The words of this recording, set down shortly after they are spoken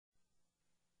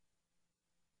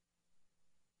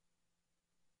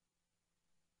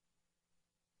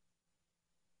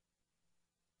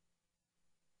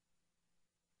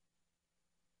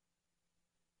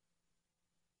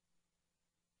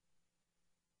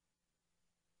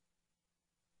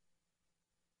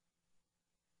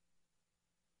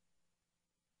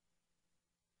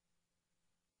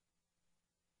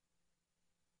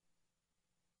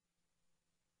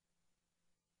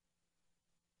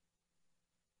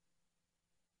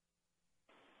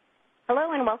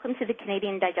Hello and welcome to the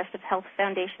Canadian Digestive Health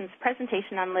Foundation's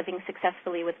presentation on living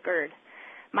successfully with GERD.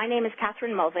 My name is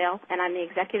Catherine Mulvale and I'm the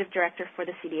Executive Director for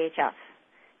the CDHF.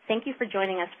 Thank you for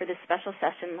joining us for this special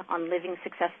session on living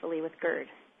successfully with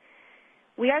GERD.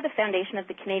 We are the foundation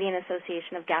of the Canadian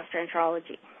Association of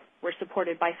Gastroenterology. We're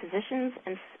supported by physicians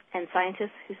and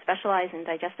scientists who specialize in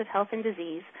digestive health and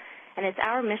disease, and it's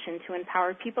our mission to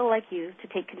empower people like you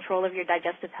to take control of your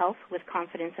digestive health with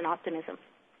confidence and optimism.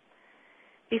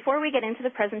 Before we get into the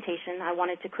presentation, I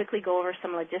wanted to quickly go over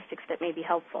some logistics that may be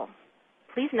helpful.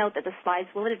 Please note that the slides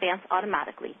will advance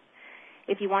automatically.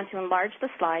 If you want to enlarge the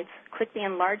slides, click the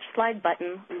Enlarge Slide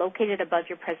button located above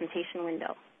your presentation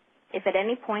window. If at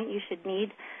any point you should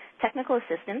need technical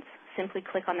assistance, simply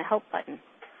click on the Help button.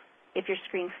 If your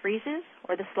screen freezes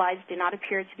or the slides do not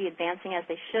appear to be advancing as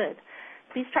they should,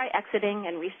 please try exiting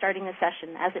and restarting the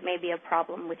session, as it may be a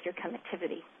problem with your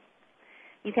connectivity.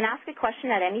 You can ask a question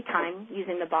at any time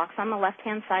using the box on the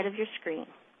left-hand side of your screen.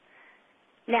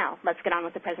 Now, let's get on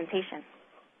with the presentation.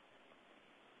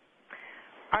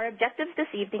 Our objectives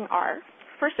this evening are,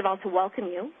 first of all, to welcome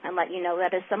you and let you know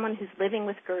that as someone who's living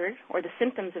with GERD or the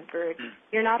symptoms of GERD,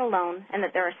 you're not alone and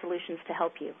that there are solutions to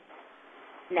help you.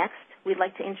 Next, we'd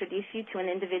like to introduce you to an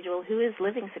individual who is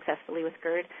living successfully with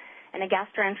GERD and a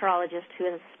gastroenterologist who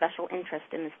has a special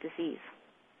interest in this disease.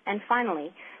 And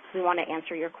finally, we want to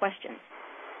answer your questions.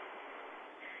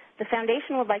 The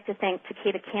Foundation would like to thank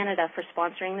Takeda Canada for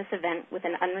sponsoring this event with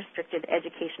an unrestricted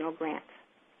educational grant.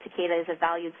 Takeda is a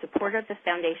valued supporter of the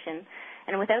Foundation,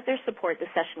 and without their support, the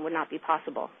session would not be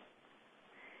possible.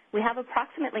 We have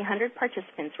approximately 100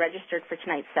 participants registered for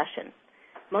tonight's session.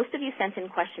 Most of you sent in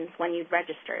questions when you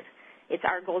registered. It's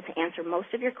our goal to answer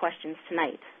most of your questions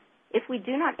tonight. If we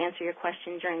do not answer your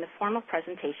question during the formal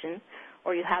presentation,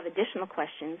 or you have additional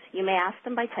questions, you may ask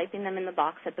them by typing them in the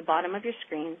box at the bottom of your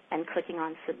screen and clicking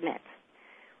on Submit.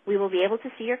 We will be able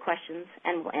to see your questions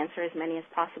and will answer as many as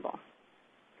possible.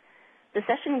 The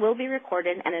session will be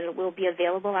recorded and it will be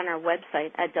available on our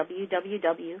website at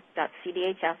www.cdhf.ca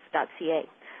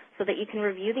so that you can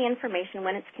review the information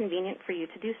when it's convenient for you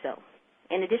to do so.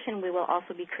 In addition, we will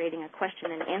also be creating a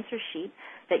question and answer sheet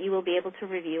that you will be able to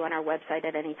review on our website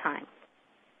at any time.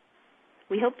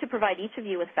 We hope to provide each of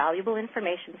you with valuable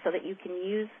information so that you can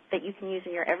use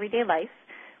in your everyday life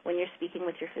when you're speaking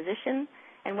with your physician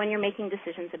and when you're making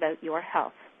decisions about your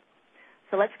health.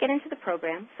 So let's get into the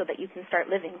program so that you can start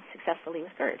living successfully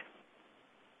with GERD.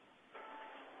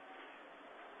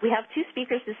 We have two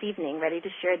speakers this evening ready to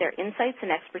share their insights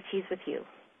and expertise with you.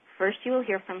 First, you will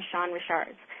hear from Sean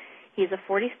Richards. He is a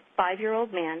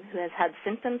 45-year-old man who has had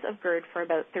symptoms of GERD for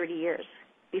about 30 years.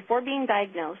 Before being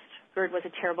diagnosed, GERD was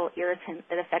a terrible irritant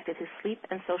that affected his sleep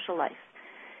and social life.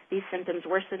 These symptoms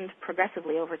worsened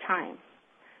progressively over time.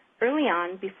 Early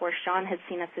on, before Sean had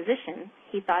seen a physician,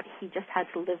 he thought he just had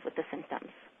to live with the symptoms.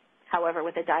 However,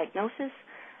 with a diagnosis,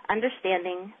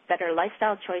 understanding, better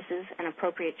lifestyle choices, and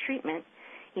appropriate treatment,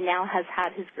 he now has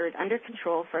had his GERD under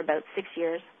control for about 6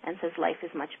 years and says life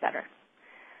is much better.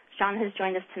 Sean has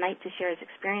joined us tonight to share his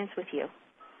experience with you.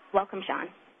 Welcome,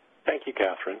 Sean. Thank you,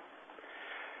 Catherine.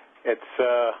 It's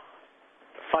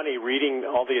funny reading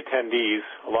all the attendees.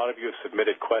 A lot of you have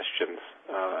submitted questions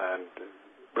and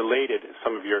related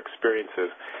some of your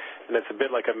experiences, and it's a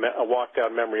bit like a walk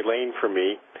down memory lane for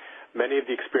me. Many of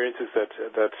the experiences that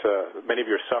many of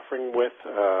you are suffering with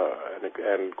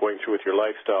and going through with your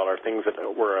lifestyle are things that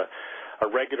were a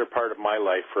regular part of my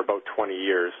life for about 20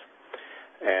 years.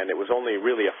 And it was only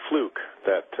really a fluke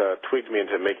that twigged me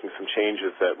into making some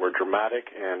changes that were dramatic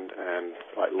and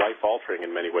life-altering in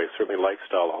many ways, certainly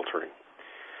lifestyle-altering.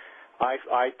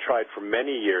 I tried for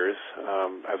many years,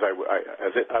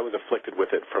 I was afflicted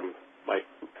with it from my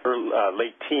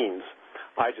late teens.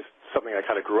 Something I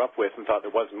kind of grew up with and thought there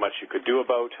wasn't much you could do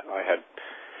about. I had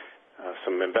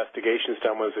some investigations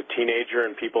done when I was a teenager,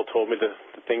 and people told me the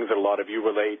things that a lot of you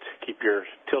relate: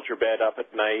 tilt your bed up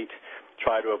at night,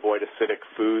 try to avoid acidic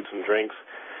foods and drinks.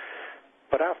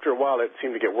 But after a while, it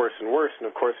seemed to get worse and worse. And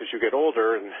of course, as you get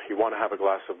older and you want to have a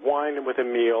glass of wine with a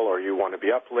meal, or you want to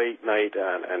be up late night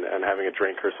and having a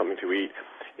drink or something to eat,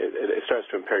 it starts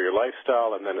to impair your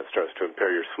lifestyle, and then it starts to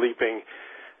impair your sleeping.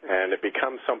 And it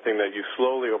becomes something that you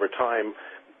slowly over time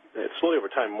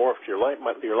morphed your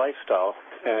lifestyle,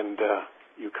 and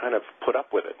you kind of put up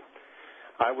with it.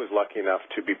 I was lucky enough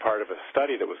to be part of a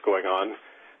study that was going on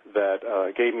that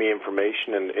gave me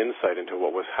information and insight into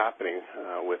what was happening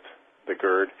with the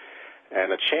GERD, and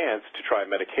a chance to try a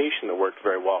medication that worked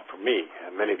very well for me.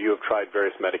 And many of you have tried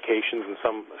various medications, and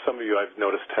some of you I've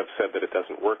noticed have said that it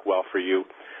doesn't work well for you.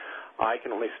 I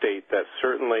can only state that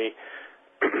certainly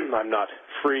I'm not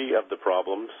free of the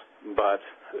problems, but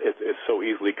it's so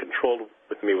easily controlled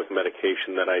with me with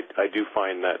medication that I do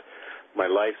find that my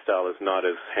lifestyle is not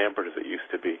as hampered as it used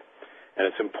to be. And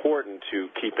it's important to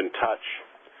keep in touch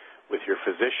with your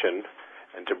physician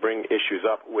and to bring issues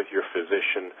up with your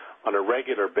physician on a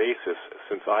regular basis,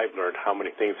 since I've learned how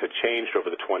many things had changed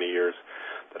over the 20 years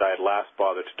that I had last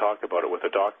bothered to talk about it with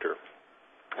a doctor.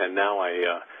 And now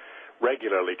I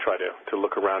regularly try to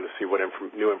look around to see what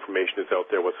new information is out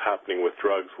there, what's happening with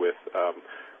drugs, with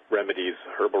remedies,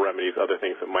 herbal remedies, other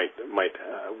things that might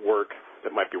work,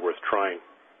 that might be worth trying.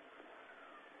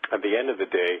 At the end of the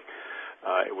day,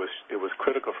 it was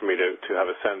critical for me to have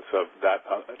a sense of that,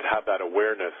 to have that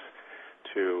awareness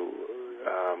to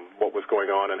what was going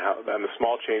on and the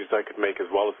small changes I could make as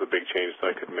well as the big changes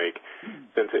I could make,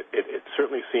 since it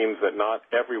certainly seems that not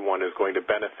everyone is going to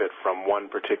benefit from one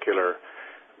particular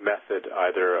method,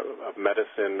 either of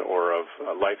medicine or of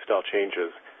lifestyle changes.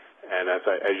 And as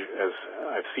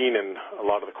I've seen in a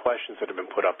lot of the questions that have been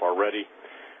put up already,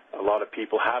 a lot of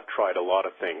people have tried a lot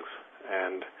of things,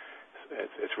 and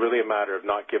it's really a matter of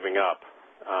not giving up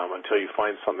until you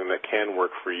find something that can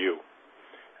work for you.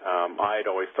 I had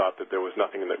always thought that there was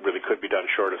nothing that really could be done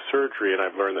short of surgery, and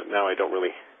I've learned that now I don't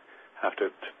really have to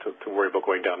worry about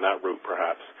going down that route,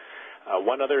 perhaps.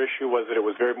 One other issue was that it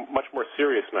was very much more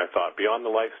serious than I thought. Beyond the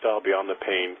lifestyle, beyond the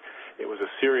pain, it was a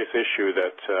serious issue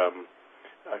that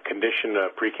a condition,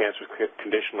 a precancerous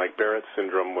condition like Barrett's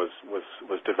syndrome was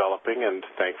developing, and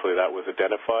thankfully that was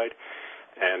identified.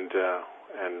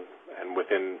 And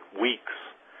within weeks,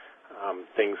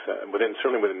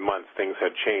 certainly within months, things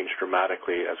had changed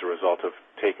dramatically as a result of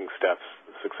taking steps,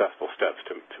 successful steps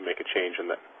to make a change in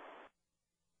that.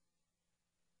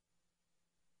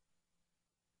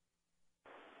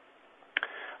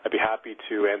 I'd be happy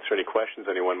to answer any questions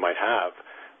anyone might have,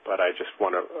 but I just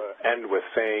want to end with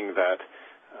saying that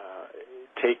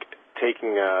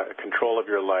taking control of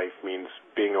your life means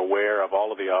being aware of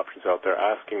all of the options out there,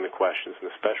 asking the questions,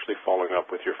 and especially following up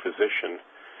with your physician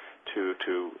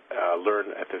to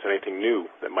learn if there's anything new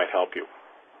that might help you.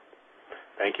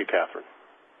 Thank you, Catherine.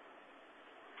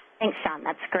 Thanks, Sean.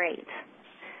 That's great.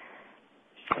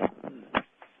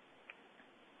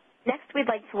 Next, we'd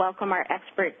like to welcome our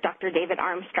expert, Dr. David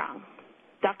Armstrong.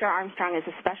 Dr. Armstrong is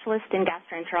a specialist in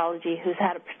gastroenterology who's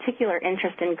had a particular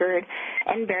interest in GERD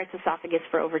and Barrett's esophagus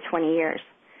for over 20 years.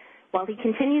 While he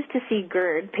continues to see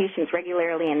GERD patients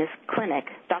regularly in his clinic,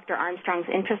 Dr. Armstrong's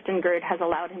interest in GERD has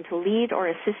allowed him to lead or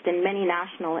assist in many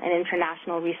national and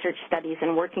international research studies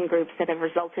and working groups that have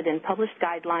resulted in published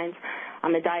guidelines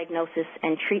on the diagnosis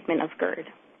and treatment of GERD.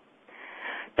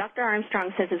 Dr.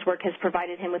 Armstrong says his work has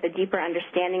provided him with a deeper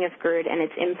understanding of GERD and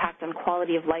its impact on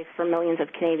quality of life for millions of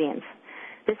Canadians.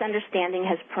 This understanding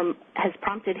has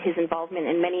prompted his involvement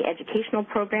in many educational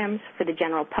programs for the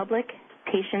general public,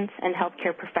 patients, and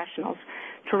healthcare professionals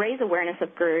to raise awareness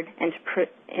of GERD and to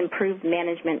improve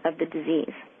management of the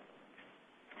disease.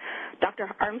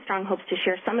 Dr. Armstrong hopes to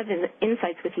share some of his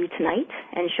insights with you tonight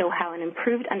and show how an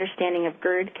improved understanding of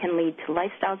GERD can lead to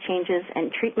lifestyle changes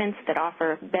and treatments that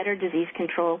offer better disease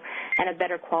control and a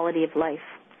better quality of life.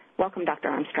 Welcome, Dr.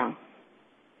 Armstrong.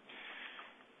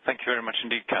 Thank you very much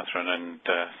indeed, Catherine, and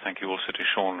thank you also to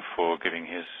Sean for giving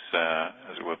his,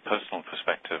 as it were, personal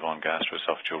perspective on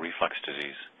gastroesophageal reflux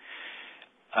disease.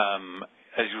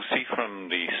 As you'll see from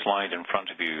the slide in front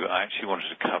of you, I actually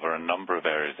wanted to cover a number of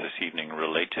areas this evening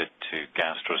related to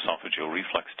gastroesophageal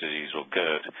reflux disease, or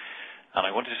GERD. And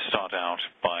I wanted to start out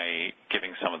by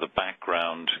giving some of the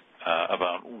background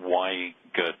about why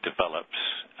GERD develops,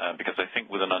 because I think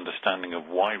with an understanding of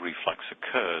why reflux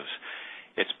occurs,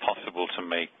 it's possible to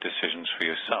make decisions for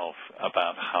yourself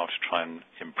about how to try and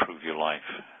improve your life.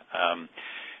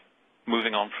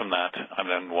 Moving on from that, I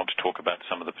then want to talk about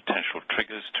some of the potential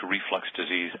triggers to reflux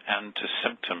disease and to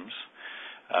symptoms,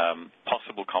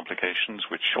 possible complications,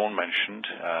 which Sean mentioned,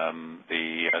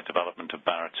 the development of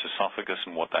Barrett's esophagus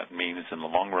and what that means in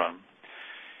the long run.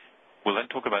 We'll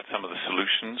then talk about some of the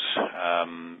solutions.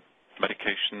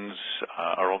 Medications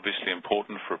are obviously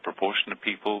important for a proportion of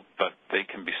people, but they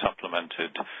can be supplemented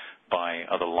by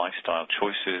other lifestyle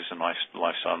choices and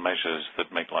lifestyle measures that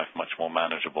make life much more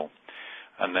manageable.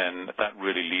 And then that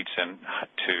really leads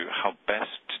into how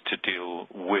best to deal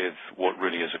with what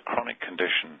really is a chronic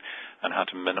condition and how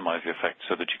to minimize the effects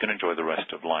so that you can enjoy the rest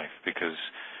of life, because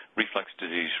reflux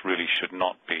disease really should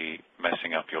not be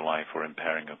messing up your life or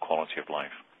impairing your quality of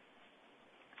life.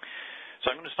 So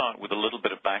I'm going to start with a little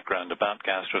bit of background about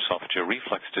gastroesophageal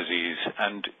reflux disease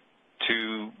and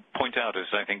to point out, as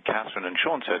I think Catherine and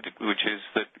Sean said, which is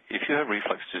that if you have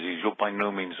reflux disease, you're by no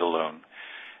means alone.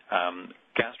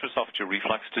 Gastroesophageal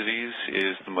reflux disease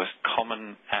is the most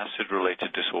common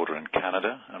acid-related disorder in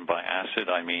Canada, and by acid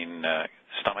I mean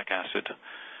stomach acid.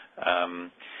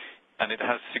 And it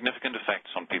has significant effects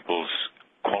on people's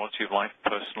quality of life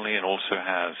personally, and also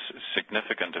has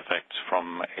significant effects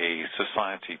from a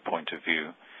society point of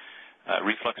view.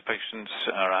 Reflux patients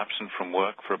are absent from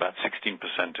work for about 16%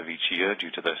 of each year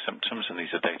due to their symptoms, and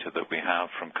these are data that we have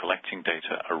from collecting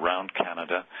data around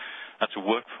Canada. That's a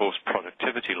workforce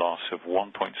productivity loss of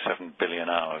 1.7 billion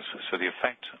hours. So the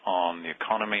effect on the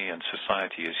economy and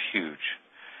society is huge.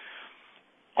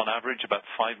 On average, about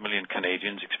 5 million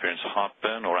Canadians experience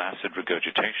heartburn or acid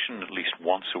regurgitation at least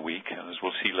once a week. And as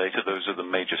we'll see later, those are the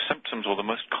major symptoms or the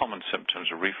most common symptoms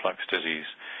of reflux disease.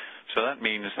 So that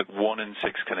means that 1 in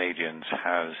 6 Canadians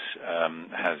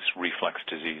has reflux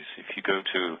disease. If you go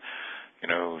to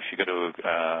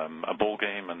a ball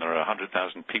game and there are 100,000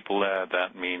 people there,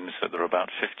 that means that there are about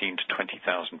 15,000 to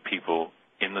 20,000 people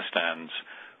in the stands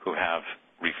who have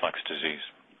reflux disease.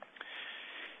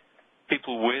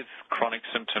 People with chronic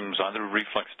symptoms, either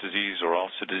reflux disease or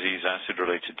ulcer disease,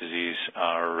 acid-related disease,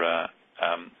 are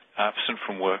absent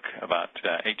from work about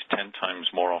 8 to 10 times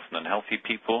more often than healthy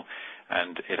people,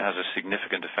 and it has a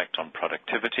significant effect on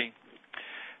productivity.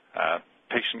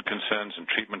 Patient concerns and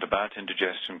treatment about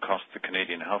indigestion cost the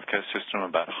Canadian healthcare system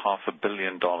about $500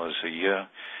 million a year,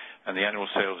 and the annual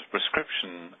sales of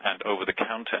prescription and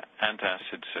over-the-counter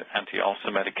antacids, anti-ulcer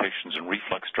medications, and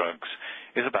reflux drugs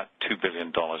is about $2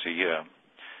 billion a year.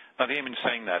 Now, the aim in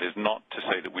saying that is not to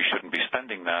say that we shouldn't be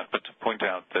spending that, but to point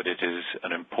out that it is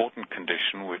an important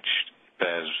condition which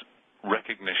bears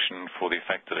recognition for the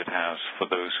effect that it has for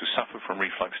those who suffer from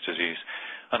reflux disease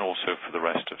and also for the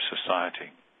rest of society.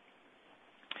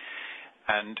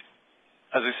 And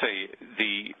as I say,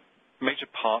 the major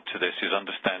part to this is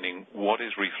understanding what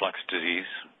is reflux disease,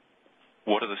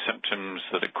 what are the symptoms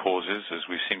that it causes, as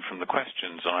we've seen from the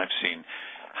questions, and I've seen,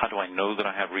 how do I know that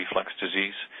I have reflux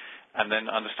disease, and then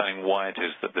understanding why it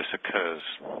is that this occurs.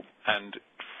 And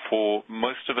for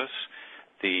most of us,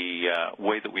 the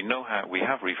way that we know how we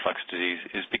have reflux disease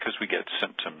is because we get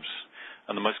symptoms.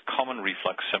 And the most common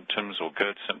reflux symptoms or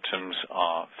GERD symptoms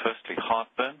are firstly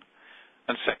heartburn,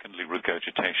 and secondly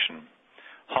regurgitation.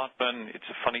 Heartburn,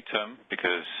 it's a funny term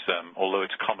because although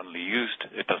it's commonly used,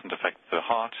 it doesn't affect the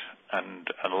heart, and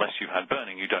unless you've had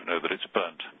burning, you don't know that it's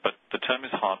burnt. But the term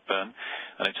is heartburn,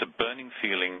 and it's a burning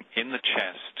feeling in the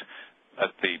chest,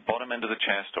 at the bottom end of the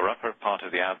chest or upper part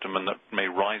of the abdomen that may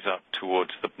rise up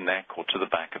towards the neck or to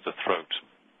the back of the throat.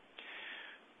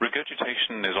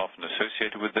 Regurgitation is often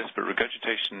associated with this, but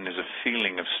regurgitation is a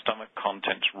feeling of stomach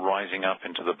contents rising up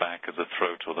into the back of the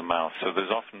throat or the mouth. So there's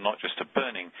often not just a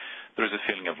burning, there is a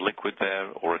feeling of liquid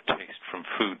there or a taste from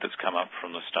food that's come up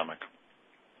from the stomach.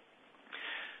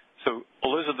 So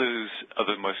although those are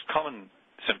the most common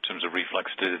symptoms of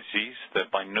reflux disease, they're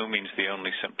by no means the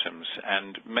only symptoms,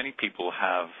 and many people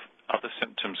have other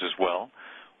symptoms as well,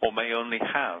 or may only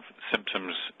have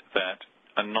symptoms that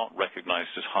are not recognized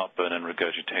as heartburn and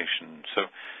regurgitation. So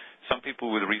some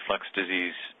people with reflux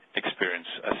disease experience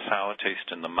a sour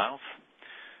taste in the mouth.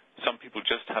 Some people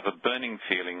just have a burning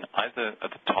feeling either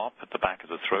at the top, at the back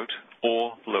of the throat,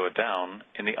 or lower down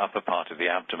in the upper part of the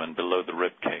abdomen below the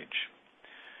rib cage.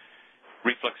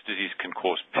 Reflux disease can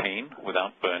cause pain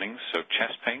without burning, so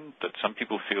chest pain that some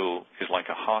people feel is like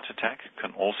a heart attack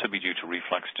can also be due to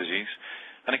reflux disease,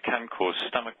 and it can cause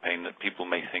stomach pain that people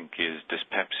may think is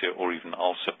dyspepsia or even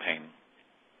ulcer pain.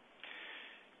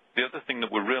 The other thing that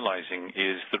we're realizing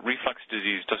is that reflux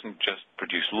disease doesn't just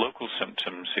produce local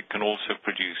symptoms, it can also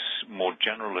produce more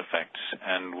general effects,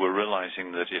 and we're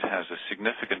realizing that it has a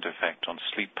significant effect on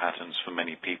sleep patterns for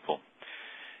many people.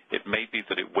 It may be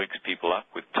that it wakes people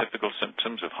up with typical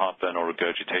symptoms of heartburn or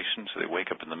regurgitation, so they wake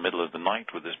up in the middle of the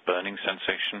night with this burning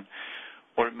sensation,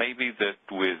 or it may be that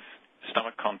with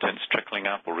stomach contents trickling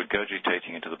up or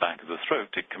regurgitating into the back of the throat,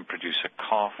 it can produce a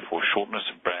cough or shortness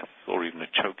of breath or even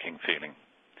a choking feeling.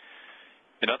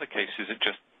 In other cases, it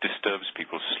just disturbs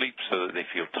people's sleep so that they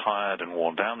feel tired and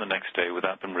worn down the next day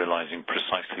without them realizing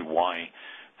precisely why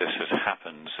this has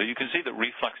happened. So you can see that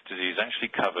reflux disease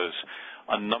actually covers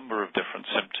a number of different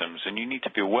symptoms, and you need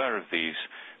to be aware of these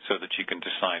so that you can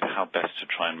decide how best to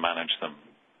try and manage them.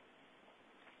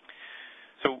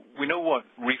 So we know what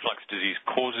reflux disease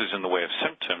causes in the way of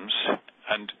symptoms,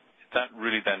 and that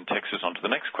really then takes us on to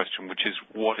the next question, which is,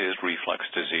 what is reflux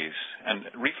disease? And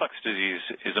reflux disease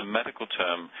is a medical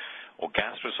term, or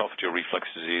gastroesophageal reflux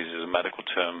disease is a medical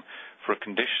term for a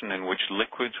condition in which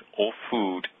liquid or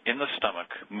food in the stomach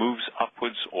moves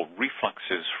upwards or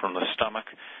refluxes from the stomach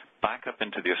back up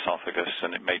into the esophagus,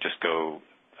 and it may just go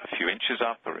a few inches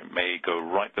up, or it may go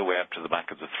right the way up to the back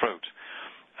of the throat.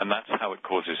 and that's how it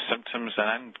causes symptoms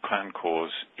and can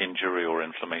cause injury or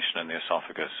inflammation in the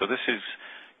esophagus. So this is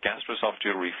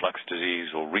gastroesophageal reflux disease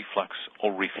or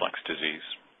reflux disease.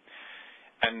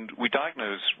 And we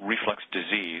diagnose reflux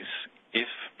disease if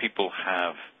people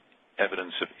have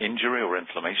evidence of injury or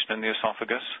inflammation in the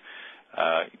esophagus.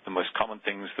 The most common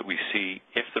things that we see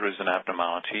if there is an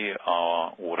abnormality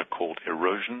are what are called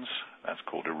erosions. That's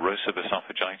called erosive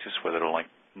esophagitis, where there are like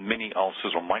mini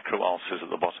ulcers or micro ulcers at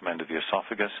the bottom end of the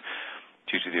esophagus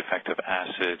due to the effect of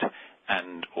acid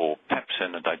and or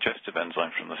pepsin, a digestive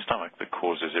enzyme from the stomach that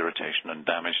causes irritation and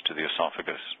damage to the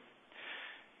esophagus.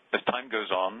 As time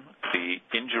goes on, the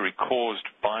injury caused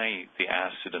by the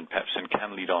acid and pepsin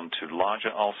can lead on to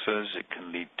larger ulcers. It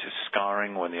can lead to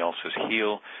scarring when the ulcers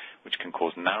heal, which can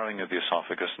cause narrowing of the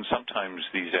esophagus, and sometimes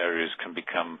these areas can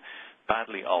become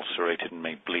badly ulcerated and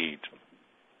may bleed.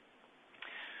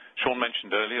 Sean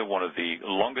mentioned earlier one of the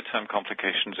longer-term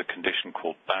complications, a condition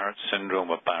called Barrett's syndrome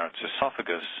or Barrett's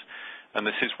esophagus, and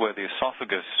this is where the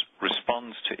esophagus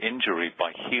responds to injury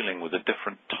by healing with a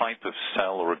different type of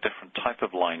cell or a different type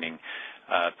of lining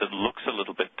that looks a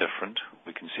little bit different.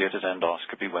 We can see it at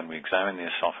endoscopy when we examine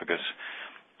the esophagus,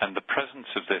 and the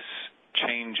presence of this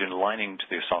change in lining to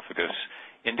the esophagus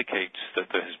indicates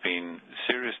that there has been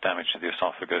serious damage to the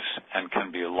esophagus and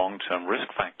can be a long-term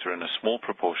risk factor in a small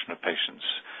proportion of patients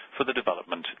for the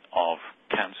development of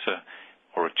cancer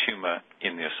or a tumor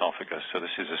in the esophagus. So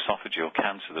this is esophageal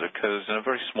cancer that occurs in a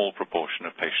very small proportion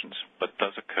of patients, but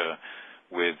does occur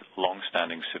with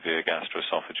long-standing severe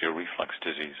gastroesophageal reflux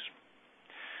disease.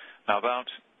 Now, about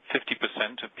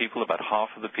 50% of people, about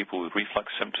half of the people with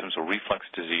reflux symptoms or reflux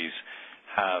disease,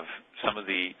 have some of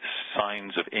the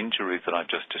signs of injury that I've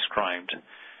just described,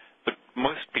 but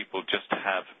most people just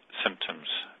have symptoms.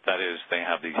 That is, they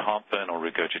have the heartburn or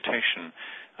regurgitation,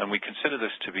 and we consider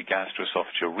this to be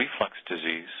gastroesophageal reflux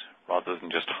disease rather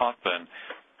than just heartburn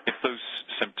if those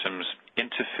symptoms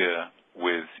interfere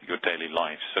with your daily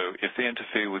life. So if they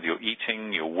interfere with your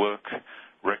eating, your work,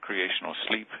 recreation, or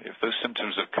sleep, if those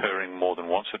symptoms are occurring more than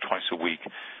once or twice a week,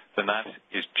 then that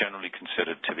is generally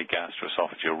considered to be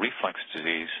gastroesophageal reflux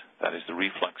disease. That is, the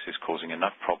reflux is causing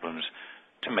enough problems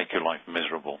to make your life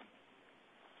miserable.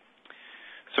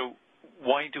 So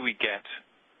why do we get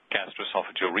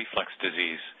gastroesophageal reflux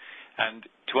disease? And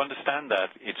to understand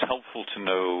that, it's helpful to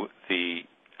know the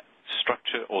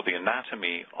structure or the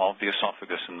anatomy of the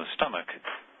esophagus and the stomach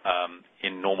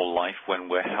in normal life when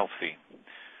we're healthy.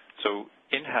 So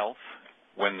in health,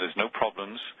 when there's no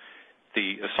problems,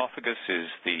 the esophagus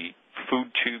is the food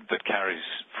tube that carries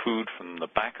food from the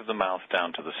back of the mouth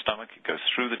down to the stomach. It goes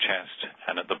through the chest,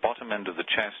 and at the bottom end of the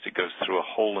chest, it goes through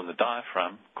a hole in the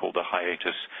diaphragm called the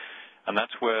hiatus, and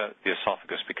that's where the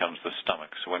esophagus becomes the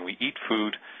stomach. So when we eat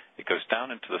food, it goes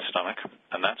down into the stomach,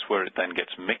 and that's where it then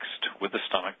gets mixed with the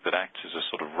stomach that acts as a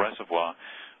sort of reservoir,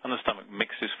 and the stomach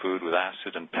mixes food with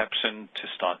acid and pepsin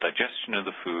to start digestion of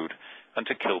the food and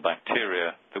to kill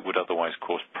bacteria that would otherwise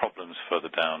cause problems further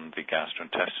down the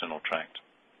gastrointestinal tract.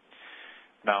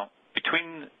 Now,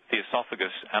 between the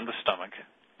esophagus and the stomach,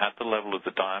 at the level of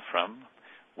the diaphragm,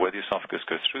 where the esophagus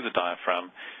goes through the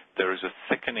diaphragm, there is a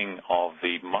thickening of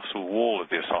the muscle wall of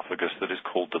the esophagus that is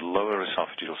called the lower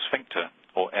esophageal sphincter,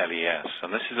 or LES.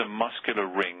 And this is a muscular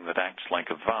ring that acts like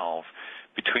a valve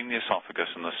between the esophagus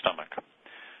and the stomach.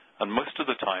 And most of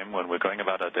the time when we're going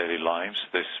about our daily lives,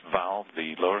 this valve,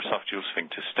 the lower esophageal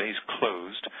sphincter, stays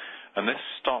closed, and this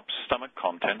stops stomach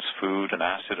contents, food and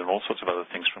acid and all sorts of other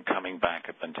things from coming back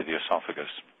up into the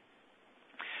esophagus.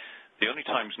 The only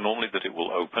times normally that it will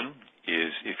open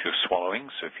is if you're swallowing.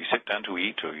 So if you sit down to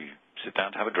eat or you sit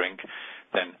down to have a drink,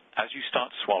 then as you start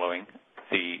swallowing,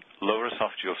 the lower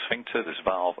esophageal sphincter, this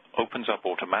valve, opens up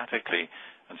automatically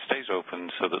and stays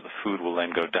open so that the food will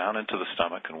then go down into the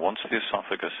stomach, and once the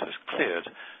esophagus has cleared,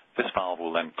 this valve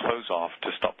will then close off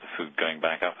to stop the food going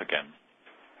back up again.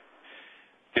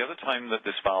 The other time that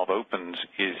this valve opens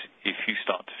is if you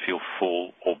start to feel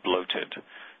full or bloated.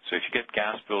 So if you get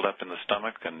gas buildup in the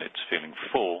stomach and it's feeling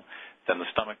full, then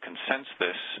the stomach can sense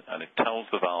this and it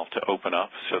tells the valve to open up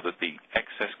so that the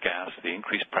excess gas, the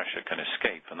increased pressure, can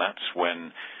escape. And that's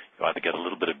when you either get a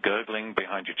little bit of gurgling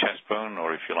behind your chest bone,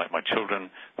 or if you're like my children,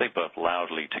 they burp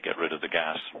loudly to get rid of the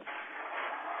gas.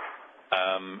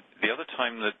 The other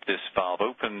time that this valve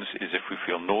opens is if we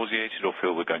feel nauseated or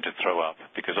feel we're going to throw up,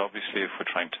 because obviously if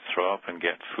we're trying to throw up and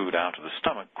get food out of the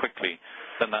stomach quickly,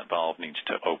 then that valve needs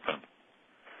to open.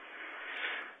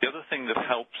 The other thing that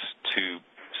helps to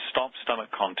stop stomach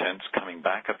contents coming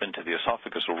back up into the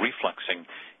esophagus or refluxing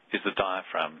is the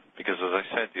diaphragm, because as I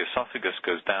said, the esophagus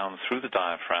goes down through the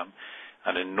diaphragm,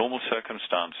 and in normal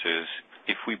circumstances,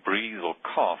 if we breathe or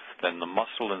cough, then the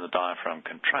muscle in the diaphragm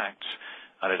contracts,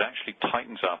 and it actually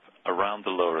tightens up around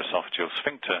the lower esophageal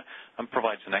sphincter and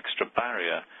provides an extra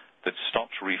barrier that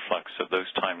stops reflux at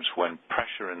those times when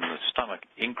pressure in the stomach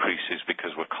increases because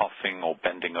we're coughing or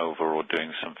bending over or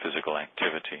doing some physical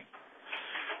activity.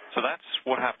 So that's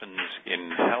what happens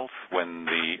in health when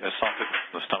the esophagus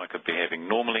and the stomach are behaving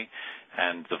normally,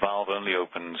 and the valve only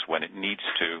opens when it needs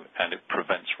to, and it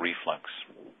prevents reflux.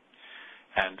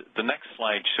 And the next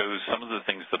slide shows some of the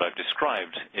things that I've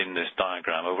described in this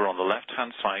diagram. Over on the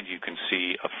left-hand side, you can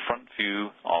see a front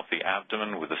view of the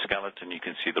abdomen with the skeleton. You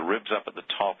can see the ribs up at the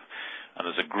top, and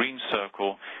there's a green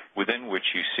circle within which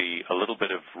you see a little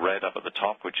bit of red up at the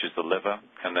top, which is the liver.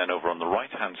 And then over on the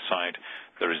right-hand side,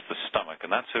 there is the stomach.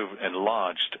 And that's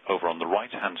enlarged over on the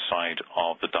right-hand side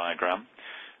of the diagram.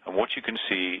 And what you can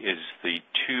see is the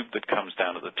tube that comes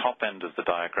down at the top end of the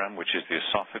diagram, which is the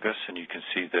esophagus, and you can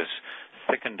see this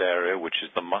thickened area, which is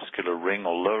the muscular ring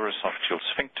or lower esophageal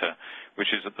sphincter, which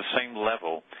is at the same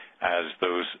level as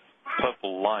those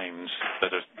purple lines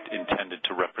that are intended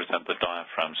to represent the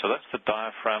diaphragm. So that's the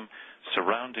diaphragm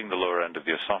surrounding the lower end of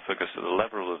the esophagus at the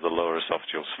level of the lower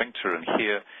esophageal sphincter, and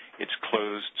here it's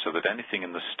closed so that anything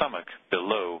in the stomach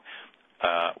below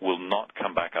will not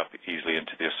come back up easily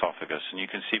into the esophagus. And you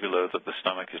can see below that the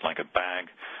stomach is like a bag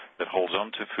that holds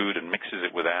onto food and mixes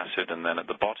it with acid, and then at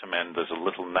the bottom end there's a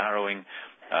little narrowing,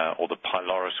 or the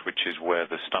pylorus, which is where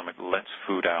the stomach lets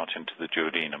food out into the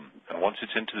duodenum. And once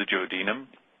it's into the duodenum,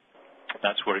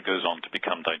 that's where it goes on to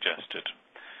become digested.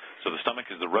 So the stomach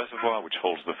is the reservoir which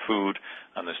holds the food,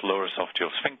 and this lower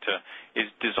esophageal sphincter is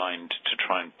designed to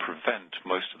try and prevent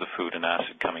most of the food and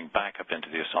acid coming back up into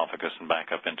the esophagus and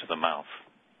back up into the mouth.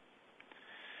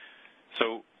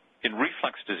 So in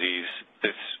reflux disease,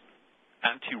 this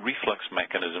anti-reflux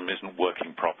mechanism isn't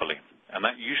working properly. And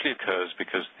that usually occurs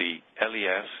because the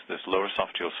LES, this lower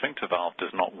esophageal sphincter valve,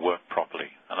 does not work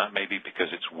properly. And that may be because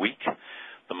it's weak,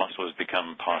 the muscle has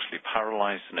become partially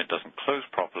paralyzed and it doesn't close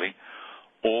properly,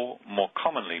 or more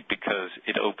commonly because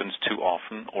it opens too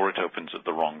often or it opens at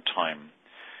the wrong time.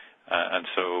 And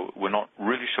so we're not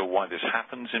really sure why this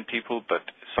happens in people, but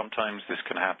sometimes this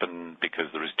can happen because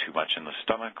there is too much in the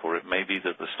stomach, or it may be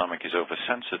that the stomach is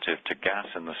oversensitive to gas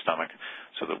in the stomach,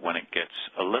 so that when it gets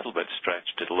a little bit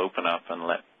stretched, it'll open up and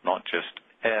let not just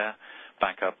air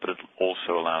back up, but it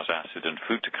also allows acid and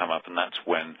food to come up, and that's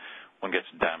when one gets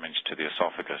damage to the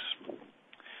esophagus.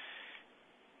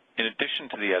 In addition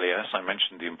to the LES, I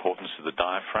mentioned the importance of the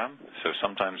diaphragm. So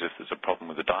sometimes if there's a problem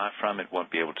with the diaphragm, it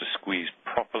won't be able to squeeze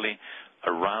properly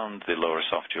around the lower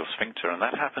esophageal sphincter, and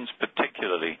that happens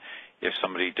particularly if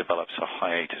somebody develops a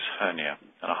hiatus hernia.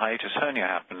 And a hiatus hernia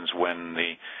happens when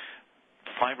the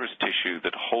fibrous tissue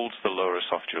that holds the lower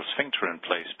esophageal sphincter in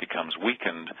place becomes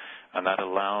weakened, and that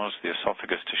allows the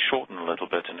esophagus to shorten a little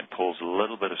bit, and it pulls a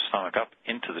little bit of stomach up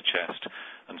into the chest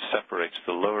and separates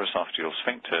the lower esophageal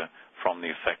sphincter from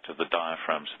the effect of the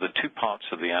diaphragm. So the two parts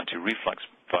of the anti-reflux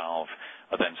valve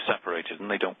are then separated, and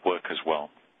they don't work as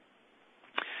well.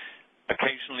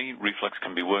 Occasionally, reflux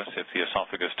can be worse if the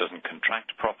esophagus doesn't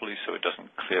contract properly, so it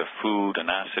doesn't clear food and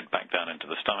acid back down into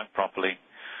the stomach properly.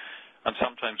 And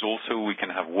sometimes also we can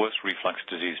have worse reflux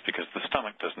disease because the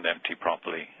stomach doesn't empty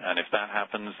properly. And if that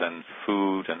happens, then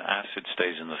food and acid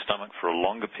stays in the stomach for a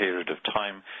longer period of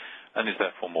time and is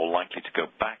therefore more likely to go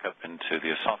back up into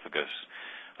the esophagus.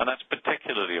 And that's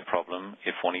particularly a problem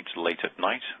if one eats late at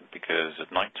night, because at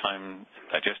nighttime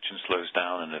digestion slows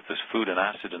down, and if there's food and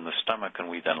acid in the stomach and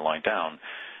we then lie down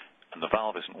and the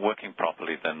valve isn't working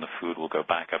properly, then the food will go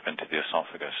back up into the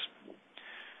esophagus.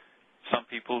 Some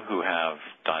people who have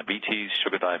diabetes,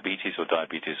 sugar diabetes or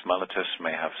diabetes mellitus,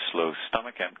 may have slow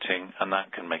stomach emptying, and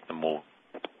that can make them more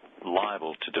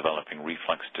liable to developing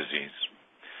reflux disease.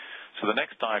 So the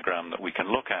next diagram that we can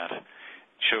look at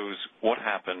shows what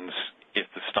happens if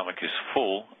the stomach is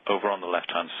full. Over on the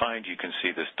left-hand side, you can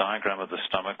see this diagram of the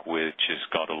stomach, which has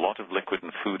got a lot of liquid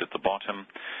and food at the bottom,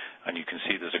 and you can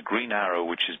see there's a green arrow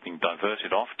which is being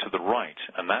diverted off to the right,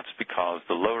 and that's because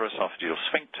the lower esophageal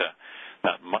sphincter,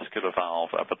 that muscular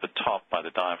valve up at the top by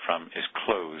the diaphragm, is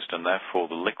closed, and therefore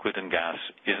the liquid and gas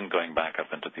isn't going back up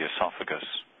into the esophagus.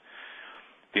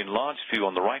 The enlarged view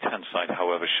on the right-hand side,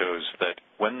 however, shows that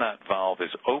when that valve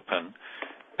is open,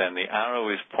 then the arrow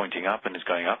is pointing up and is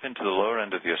going up into the lower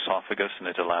end of the esophagus, and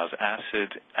it allows acid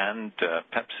and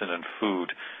pepsin and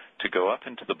food to go up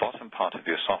into the bottom part of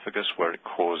the esophagus, where it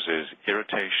causes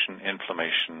irritation,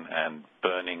 inflammation, and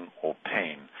burning or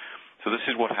pain. So this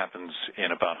is what happens in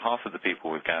about half of the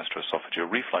people with gastroesophageal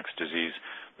reflux disease.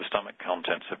 The stomach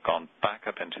contents have gone back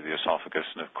up into the esophagus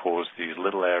and have caused these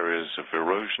little areas of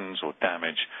erosions or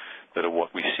damage that are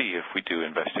what we see if we do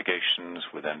investigations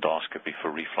with endoscopy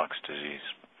for reflux disease.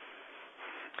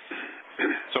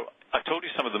 So I told you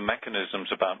some of the mechanisms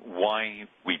about why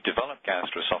we develop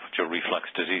gastroesophageal reflux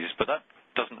disease, but that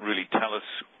doesn't really tell us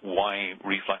why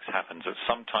reflux happens at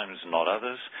some times and not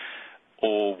others,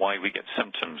 or why we get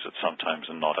symptoms at some times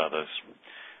and not others.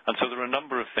 And so there are a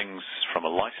number of things from a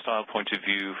lifestyle point of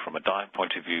view, from a diet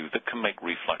point of view, that can make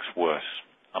reflux worse.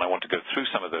 And I want to go through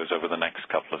some of those over the next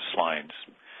couple of slides.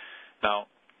 Now,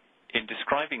 in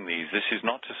describing these, this is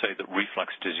not to say that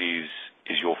reflux disease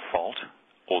is your fault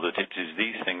or that it is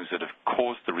these things that have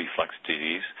caused the reflux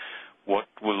disease. What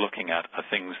we're looking at are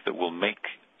things that will make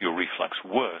your reflux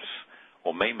worse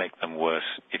or may make them worse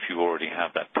if you already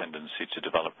have that tendency to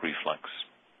develop reflux.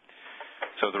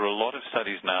 So there are a lot of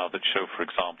studies now that show, for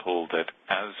example, that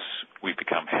as we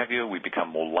become heavier, we become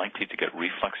more likely to get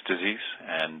reflux disease.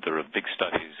 And there are big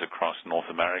studies across North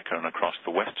America and across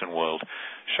the Western world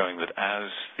showing that as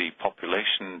the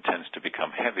population tends to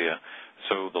become heavier,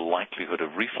 so the likelihood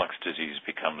of reflux disease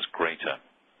becomes greater.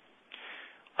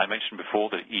 I mentioned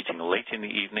before that eating late in the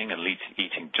evening and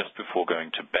eating just before going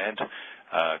to bed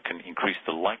can increase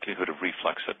the likelihood of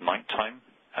reflux at nighttime.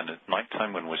 And at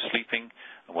nighttime, when we're sleeping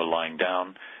and we're lying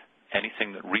down,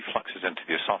 anything that refluxes into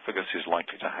the esophagus is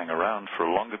likely to hang around for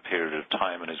a longer period of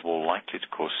time and is more likely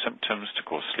to cause symptoms, to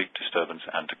cause sleep disturbance,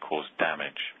 and to cause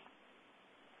damage.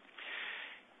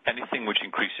 Anything which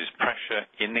increases pressure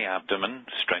in the abdomen,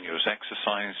 strenuous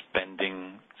exercise,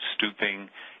 bending, stooping,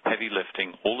 heavy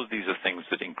lifting, all of these are things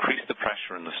that increase the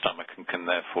pressure in the stomach and can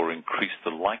therefore increase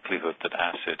the likelihood that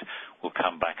acid will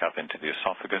come back up into the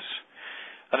esophagus.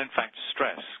 And in fact,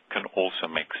 stress can also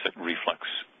make reflux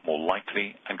more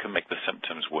likely and can make the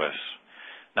symptoms worse.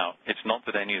 Now, it's not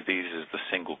that any of these is the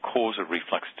single cause of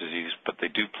reflux disease, but they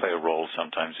do play a role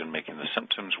sometimes in making the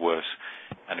symptoms worse.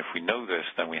 And if we know this,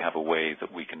 then we have a way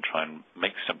that we can try and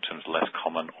make symptoms less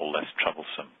common or less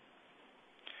troublesome.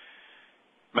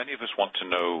 Many of us want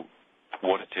to know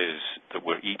what it is that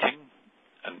we're eating,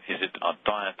 and is it our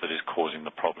diet that is causing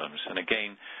the problems? And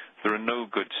again, there are no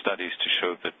good studies to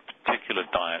show that particular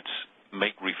diets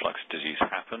make reflux disease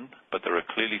happen, but there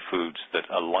are clearly foods that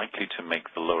are likely to make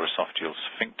the lower esophageal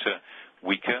sphincter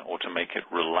weaker or to make it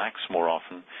relax more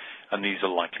often, and these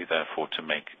are likely, therefore, to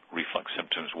make reflux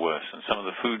symptoms worse. And some of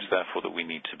the foods, therefore, that we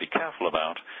need to be careful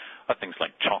about are things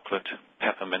like chocolate,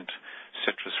 peppermint,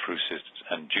 citrus fruits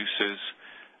and juices,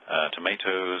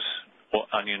 tomatoes, or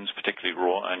onions, particularly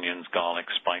raw onions, garlic,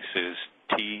 spices,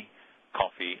 tea,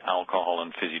 coffee, alcohol,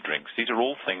 and fizzy drinks. These are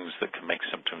all things that can make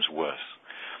symptoms worse.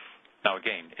 Now,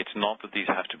 again, it's not that these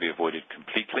have to be avoided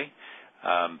completely,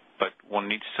 but one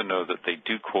needs to know that they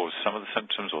do cause some of the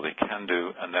symptoms, or they can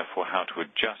do, and therefore how to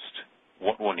adjust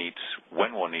what one eats,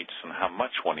 when one eats, and how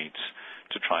much one eats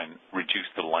to try and reduce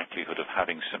the likelihood of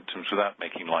having symptoms without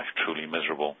making life truly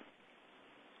miserable.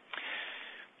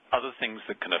 Other things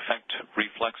that can affect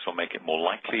reflux or make it more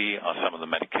likely are some of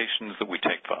the medications that we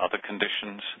take for other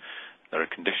conditions. There are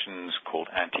conditions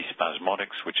called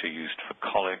antispasmodics, which are used for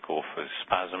colic or for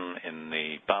spasm in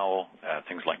the bowel.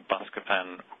 Things like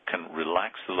Buscopan can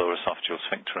relax the lower esophageal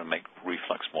sphincter and make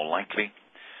reflux more likely.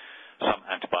 Some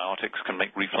antibiotics can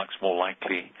make reflux more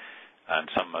likely.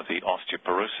 And some of the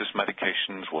osteoporosis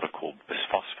medications, what are called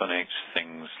bisphosphonates,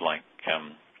 things like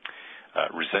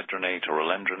risedronate or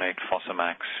alendronate,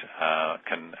 Fosamax,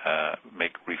 can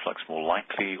make reflux more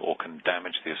likely or can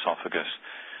damage the esophagus.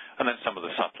 And then some of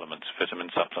the supplements,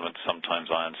 vitamin supplements, sometimes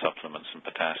iron supplements and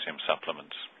potassium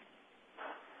supplements.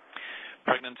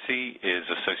 Pregnancy is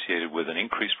associated with an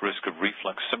increased risk of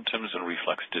reflux symptoms and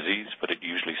reflux disease, but it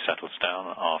usually settles down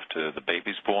after the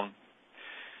baby's born.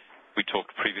 We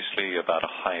talked previously about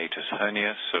a hiatus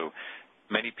hernia, so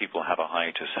many people have a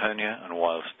hiatus hernia, and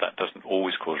whilst that doesn't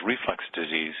always cause reflux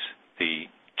disease, the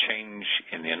change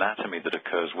in the anatomy that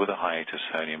occurs with a hiatus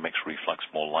hernia makes reflux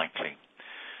more likely.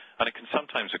 And it can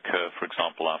sometimes occur, for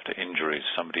example, after injuries.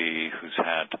 Somebody who's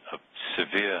had a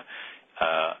severe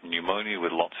pneumonia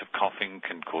with lots of coughing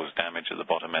can cause damage at the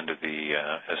bottom end of the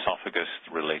esophagus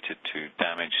related to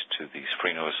damage to the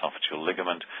sphenoesophageal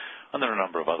ligament. And there are a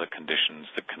number of other conditions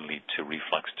that can lead to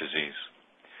reflux disease.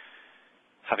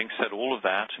 Having said all of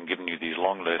that and given you these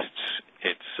long lists,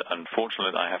 it's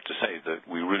unfortunate, I have to say, that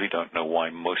we really don't know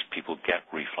why most people get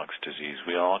reflux disease.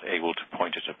 We aren't able to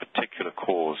point at a particular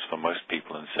cause for most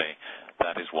people and say,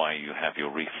 that is why you have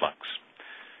your reflux.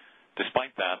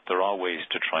 Despite that, there are ways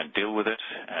to try and deal with it,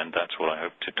 and that's what I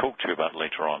hope to talk to you about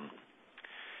later on.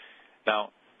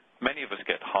 Now, many of us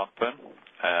get heartburn,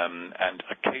 and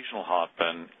occasional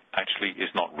heartburn actually is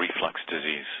not reflux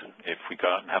disease. If we go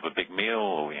out and have a big meal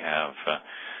or we have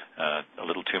a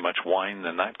little too much wine,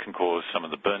 then that can cause some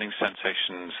of the burning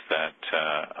sensations that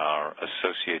are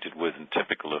associated with and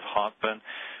typical of heartburn.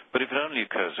 But if it only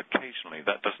occurs occasionally,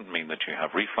 that doesn't mean that you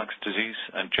have reflux disease,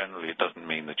 and generally it doesn't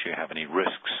mean that you have any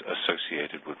risks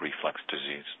associated with reflux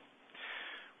disease.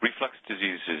 Reflux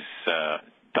disease is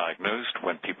diagnosed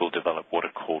when people develop what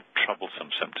are called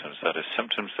troublesome symptoms, that is,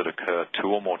 symptoms that occur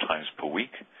 2 or more times per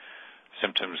week,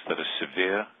 symptoms that are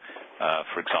severe,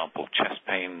 for example, chest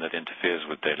pain that interferes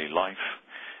with daily life,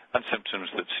 and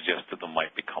symptoms that suggest that there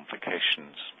might be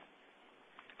complications.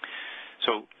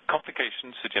 So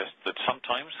complications suggest that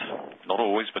sometimes, not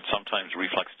always, but sometimes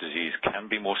reflux disease can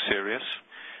be more serious.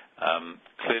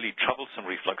 Clearly, troublesome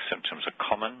reflux symptoms are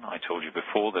common. I told you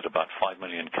before that about 5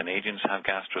 million Canadians have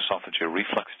gastroesophageal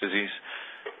reflux disease,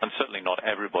 and certainly not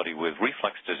everybody with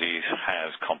reflux disease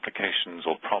has complications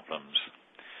or problems.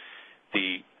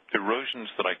 The erosions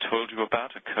that I told you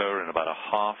about occur in about a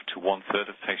half to 1/3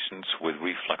 of patients with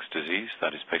reflux disease,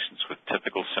 that is, patients with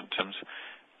typical symptoms.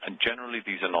 And generally,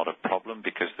 these are not a problem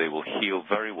because they will heal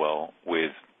very well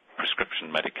with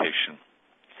prescription medication.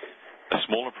 A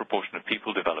smaller proportion of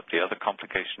people develop the other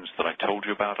complications that I told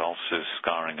you about, ulcers,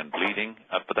 scarring, and bleeding,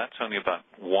 but that's only about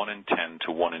 1 in 10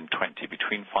 to 1 in 20,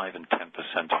 between 5 and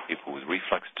 10% of people with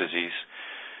reflux disease.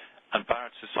 And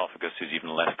Barrett's esophagus is even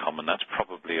less common. That's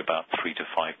probably about 3 to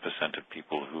 5% of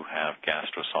people who have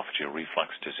gastroesophageal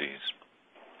reflux disease.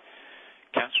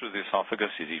 Cancer of the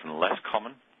esophagus is even less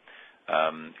common.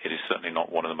 It is certainly not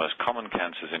one of the most common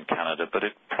cancers in Canada, but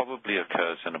it probably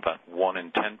occurs in about 1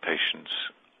 in 10 patients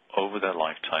over their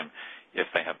lifetime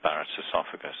if they have Barrett's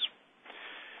esophagus.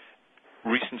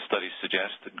 Recent studies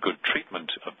suggest that good treatment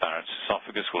of Barrett's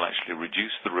esophagus will actually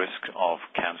reduce the risk of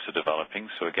cancer developing.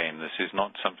 So again, this is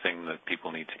not something that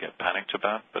people need to get panicked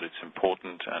about, but it's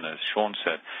important, and as Sean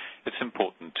said, it's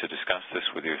important to discuss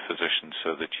this with your physician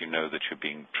so that you know that you're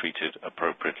being treated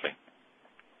appropriately.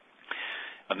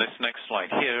 And this next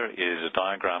slide here is a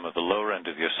diagram of the lower end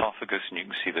of the esophagus, and you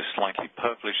can see this slightly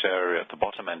purplish area at the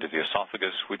bottom end of the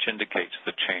esophagus, which indicates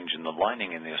the change in the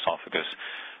lining in the esophagus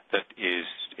that is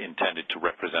intended to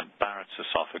represent Barrett's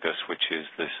esophagus, which is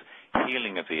this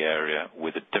healing of the area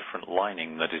with a different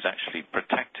lining that is actually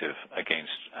protective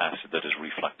against acid that is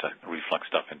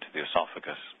refluxed up into the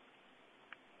esophagus.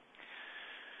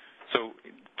 So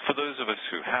for those of us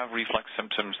who have reflux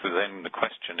symptoms, then the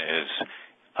question is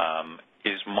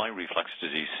my reflux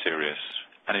disease serious?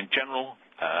 And in general,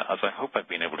 as I hope I've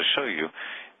been able to show you,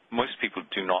 most people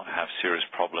do not have serious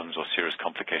problems or serious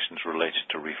complications related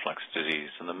to reflux disease.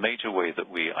 And the major way that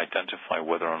we identify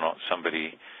whether or not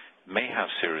somebody may have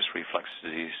serious reflux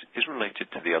disease is related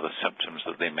to the other symptoms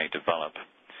that they may develop.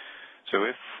 So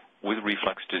if with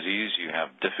reflux disease you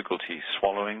have difficulty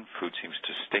swallowing, food seems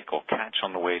to stick or catch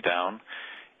on the way down,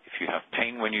 if you have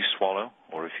pain when you swallow,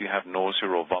 or if you have nausea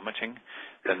or vomiting,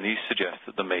 then these suggest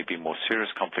that there may be more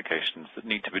serious complications that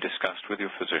need to be discussed with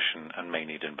your physician and may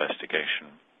need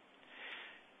investigation.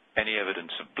 Any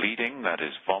evidence of bleeding, that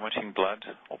is vomiting blood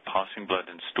or passing blood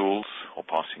in stools or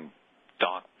passing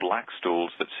dark black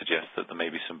stools that suggest that there may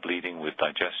be some bleeding with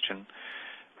digestion,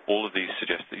 all of these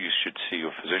suggest that you should see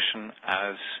your physician,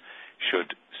 as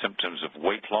should symptoms of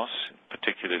weight loss,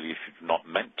 particularly if you're not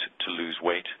meant to lose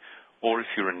weight, or if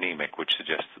you're anemic, which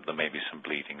suggests that there may be some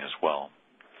bleeding as well.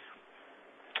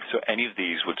 So any of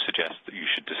these would suggest that you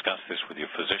should discuss this with your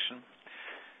physician.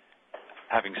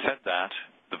 Having said that,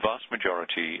 the vast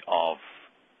majority of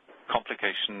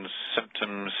complications,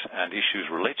 symptoms, and issues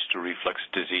related to reflux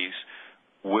disease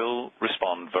will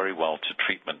respond very well to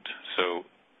treatment. So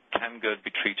can GERD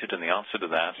be treated? And the answer to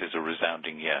that is a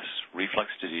resounding yes. Reflux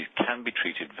disease can be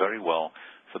treated very well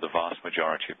for the vast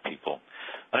majority of people.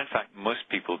 And in fact, most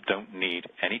people don't need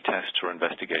any tests or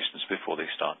investigations before they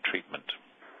start treatment.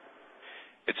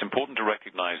 It's important to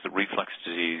recognize that reflux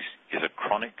disease is a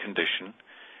chronic condition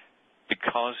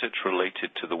because it's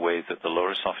related to the way that the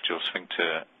lower esophageal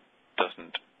sphincter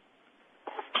doesn't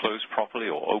close properly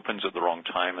or opens at the wrong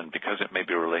time, and because it may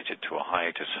be related to a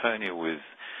hiatus hernia with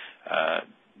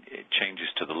changes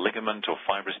to the ligament or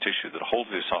fibrous tissue that holds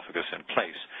the esophagus in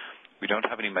place, we don't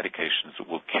have any medications that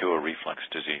will cure reflux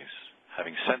disease.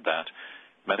 Having said that,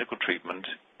 medical treatment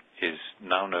is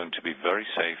now known to be very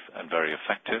safe and very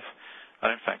effective,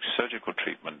 and in fact, surgical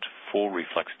treatment for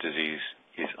reflux disease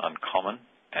is uncommon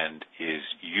and is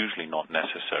usually not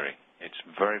necessary. It's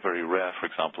very, very rare, for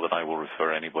example, that I will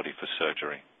refer anybody for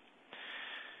surgery.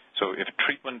 So if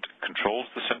treatment controls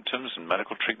the symptoms and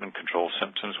medical treatment controls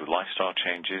symptoms with lifestyle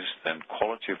changes, then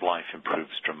quality of life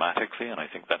improves dramatically, and I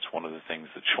think that's one of the things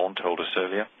that Sean told us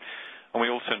earlier. And we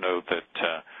also know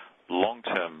that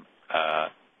long-term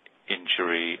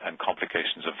injury and complications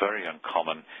medications are very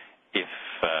uncommon if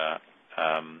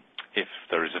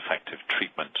there is effective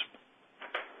treatment.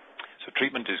 So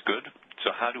treatment is good.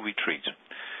 So how do we treat?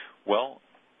 Well,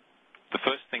 the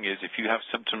first thing is if you have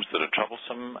symptoms that are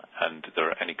troublesome and there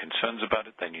are any concerns about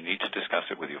it, then you need to discuss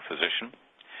it with your physician.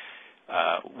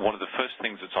 One of the first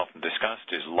things that's often discussed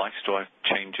is lifestyle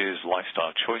changes,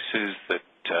 lifestyle choices that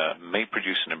may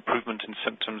produce an improvement in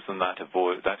symptoms, and that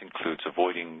includes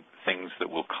avoiding things that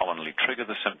will commonly trigger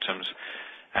the symptoms.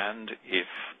 And if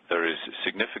there is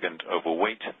significant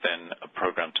overweight, then a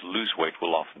program to lose weight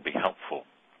will often be helpful.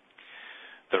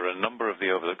 There are a number of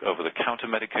the over-the-counter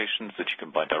medications that you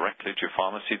can buy directly at your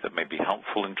pharmacy that may be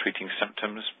helpful in treating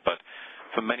symptoms, but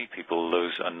for many people,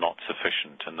 those are not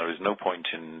sufficient, and there is no point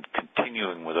in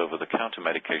continuing with over-the-counter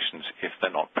medications if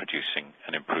they're not producing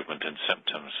an improvement in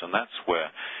symptoms. And that's where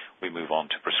we move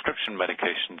on to prescription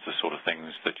medications, the sort of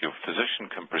things that your physician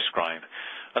can prescribe.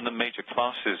 And the major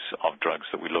classes of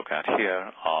drugs that we look at here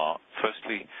are,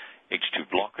 firstly, H2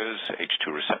 blockers,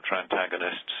 H2 receptor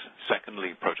antagonists,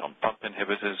 secondly, proton pump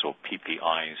inhibitors, or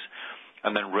PPIs,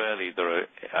 and then rarely there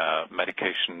are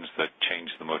medications that change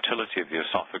the motility of the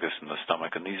esophagus and the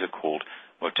stomach, and these are called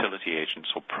motility agents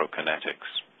or prokinetics.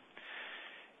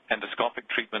 Endoscopic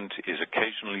treatment is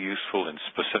occasionally useful in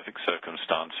specific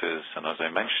circumstances, and as I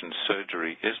mentioned,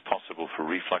 surgery is possible for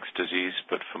reflux disease,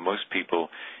 but for most people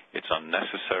it's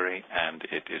unnecessary and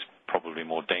it is probably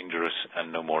more dangerous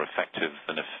and no more effective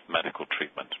than medical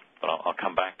treatment. But I'll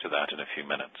come back to that in a few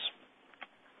minutes.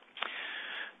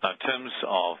 Now, in terms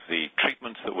of the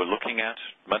treatments that we're looking at,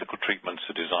 medical treatments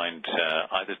are designed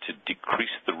either to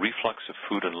decrease the reflux of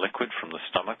food and liquid from the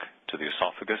stomach to the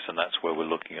esophagus, and that's where we're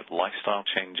looking at lifestyle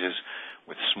changes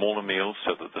with smaller meals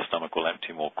so that the stomach will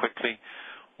empty more quickly,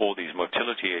 or these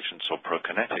motility agents or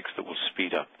prokinetics that will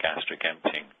speed up gastric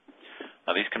emptying.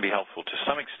 Now, these can be helpful to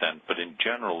some extent, but in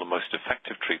general, the most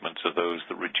effective treatments are those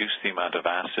that reduce the amount of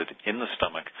acid in the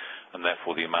stomach and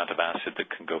therefore the amount of acid that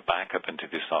can go back up into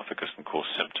the esophagus and cause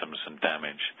symptoms and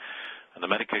damage. And the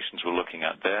medications we're looking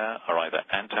at there are either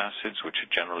antacids, which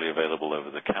are generally available over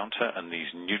the counter, and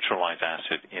these neutralize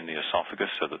acid in the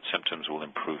esophagus so that symptoms will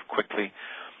improve quickly,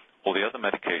 or the other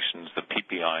medications, the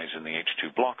PPIs and the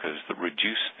H2 blockers, that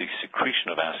reduce the secretion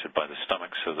of acid by the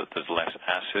stomach so that there's less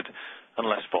acid and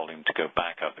less volume to go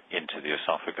back up into the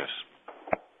esophagus.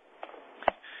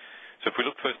 So if we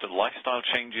look first at lifestyle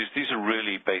changes, these are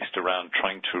really based around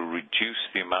trying to reduce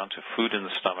the amount of food in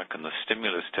the stomach and the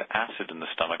stimulus to acid in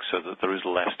the stomach so that there is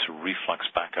less to reflux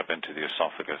back up into the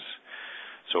esophagus.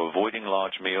 So avoiding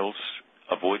large meals,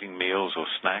 avoiding meals or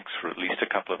snacks for at least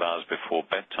a couple of hours before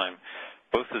bedtime,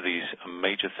 both of these are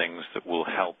major things that will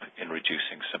help in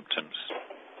reducing symptoms.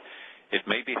 It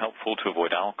may be helpful to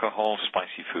avoid alcohol,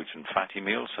 spicy foods, and fatty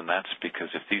meals, and that's because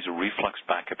if these are reflux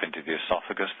back up into the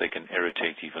esophagus, they can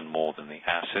irritate even more than the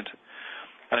acid.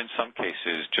 And in some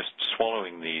cases, just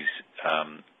swallowing these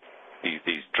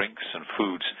drinks and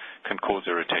foods can cause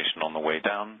irritation on the way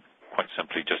down, quite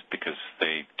simply just because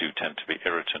they do tend to be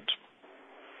irritant.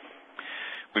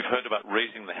 We've heard about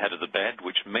raising the head of the bed,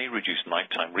 which may reduce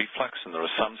nighttime reflux, and there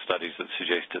are some studies that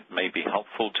suggest it may be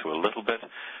helpful to a little bit,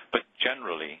 but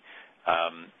generally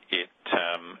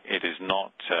it is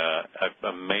not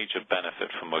a major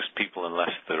benefit for most people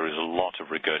unless there is a lot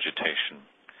of regurgitation.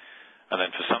 And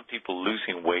then for some people,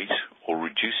 losing weight or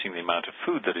reducing the amount of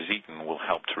food that is eaten will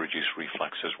help to reduce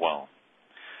reflux as well.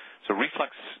 So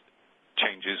reflux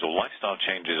changes or lifestyle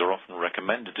changes are often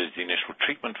recommended as the initial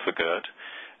treatment for GERD,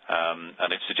 and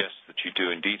it suggests that you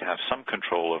do indeed have some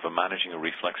control over managing a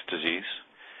reflux disease.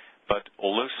 But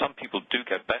although some people do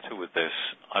get better with this,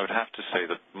 I would have to say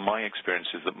that my experience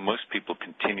is that most people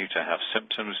continue to have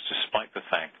symptoms despite the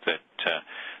fact that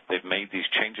they've made these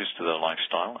changes to their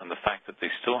lifestyle, and the fact that they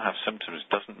still have symptoms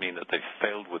doesn't mean that they've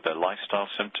failed with their lifestyle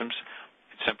symptoms.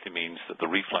 It simply means that the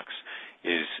reflux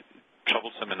is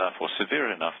troublesome enough or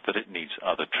severe enough that it needs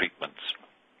other treatments.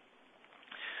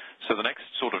 So the next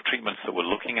sort of treatments that we're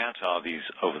looking at are these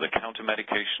over-the-counter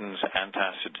medications,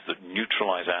 antacids that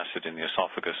neutralize acid in the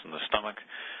esophagus and the stomach,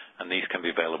 and these can be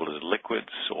available as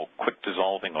liquids or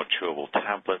quick-dissolving or chewable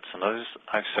tablets. And as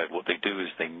I've said, what they do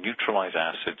is they neutralize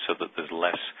acid so that there's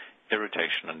less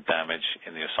irritation and damage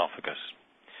in the esophagus.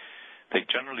 They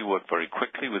generally work very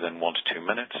quickly, within 1 to 2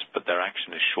 minutes, but their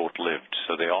action is short-lived,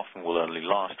 so they often will only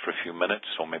last for a few minutes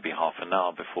or maybe half an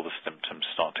hour before the symptoms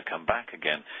start to come back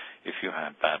again if you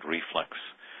had bad reflux.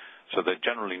 So they're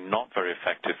generally not very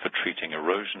effective for treating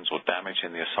erosions or damage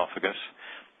in the esophagus,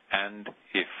 and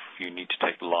if you need to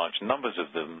take large numbers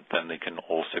of them, then they can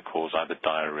also cause either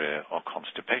diarrhea or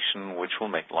constipation, which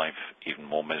will make life even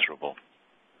more miserable.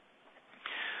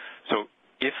 So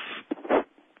if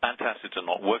antacids are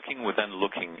not working, we're then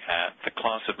looking at the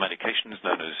class of medications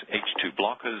known as H2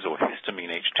 blockers or histamine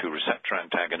H2 receptor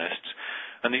antagonists.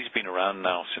 And these have been around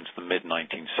now since the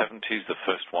mid-1970s. The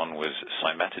first one was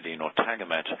cimetidine or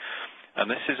Tagamet. And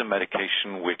this is a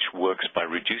medication which works by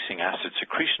reducing acid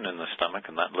secretion in the stomach,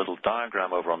 and that little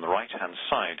diagram over on the right-hand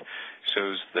side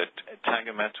shows that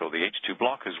Tagamet or the H2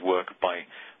 blockers work by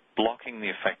blocking the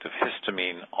effect of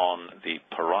histamine on the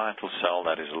parietal cell,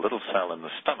 that is a little cell in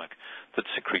the stomach that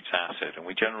secretes acid. And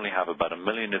we generally have about 1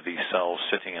 million of these cells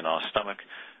sitting in our stomach,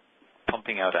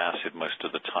 pumping out acid most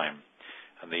of the time.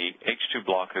 And the H2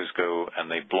 blockers go and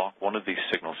they block one of these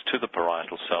signals to the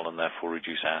parietal cell and therefore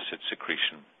reduce acid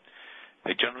secretion.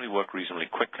 They generally work reasonably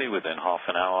quickly, within half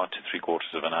an hour to 3/4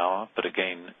 of an hour, but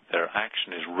again, their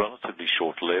action is relatively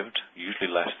short-lived, usually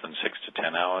less than 6 to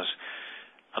 10 hours.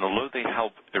 And although they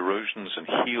help erosions and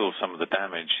heal some of the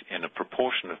damage in a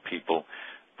proportion of people,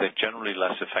 they're generally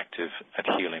less effective at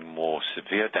healing more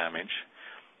severe damage.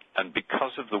 And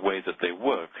because of the way that they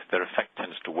work, their effect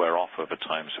tends to wear off over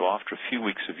time. So after a few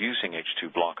weeks of using H2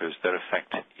 blockers, their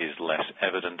effect is less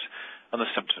evident, and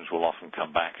the symptoms will often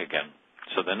come back again.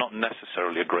 So they're not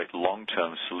necessarily a great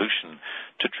long-term solution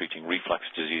to treating reflux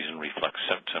disease and reflux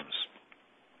symptoms.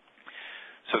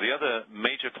 So the other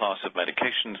major class of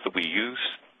medications that we use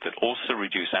that also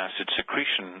reduce acid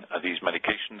secretion are these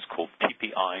medications called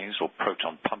PPIs or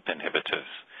proton pump inhibitors.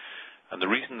 And the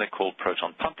reason they're called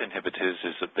proton pump inhibitors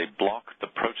is that they block the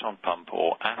proton pump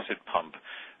or acid pump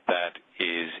that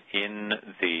is in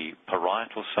the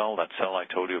parietal cell, that cell I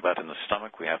told you about in the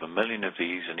stomach. We have 1 million of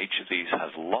these, and each of these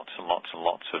has lots and lots and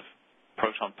lots of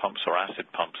proton pumps or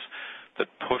acid pumps that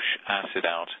push acid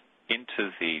out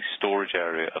into the storage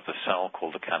area of the cell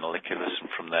called the canaliculus, and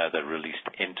from there they're released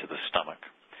into the stomach.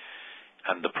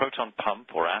 And the proton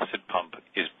pump or acid pump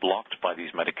is blocked by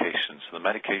these medications. So the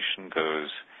medication goes,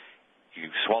 you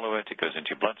swallow it, it goes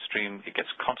into your bloodstream, it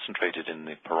gets concentrated in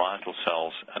the parietal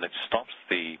cells, and it stops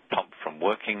the pump from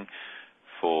working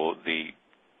for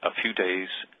a few days,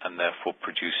 and therefore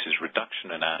produces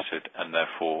reduction in acid, and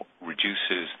therefore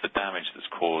reduces the damage that's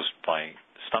caused by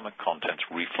stomach contents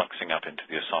refluxing up into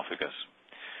the esophagus.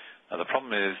 Now, the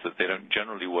problem is that they don't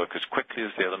generally work as quickly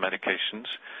as the other medications,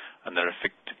 and their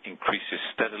effect increases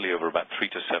steadily over about 3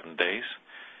 to 7 days.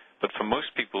 But for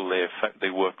most people, they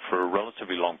work for a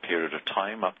relatively long period of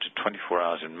time, up to 24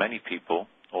 hours in many people,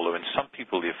 although in some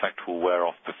people the effect will wear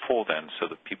off before then, so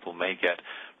that people may get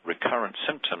recurrent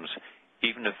symptoms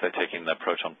even if they're taking their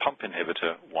proton pump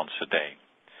inhibitor once a day.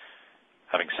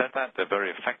 Having said that, they're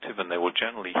very effective, and they will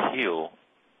generally heal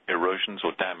erosions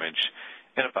or damage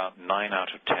in about 9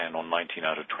 out of 10 or 19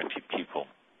 out of 20 people.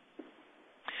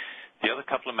 The other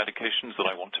couple of medications that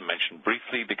I want to mention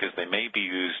briefly, because they may be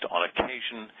used on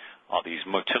occasion, are these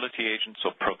motility agents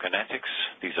or prokinetics.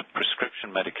 These are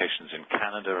prescription medications in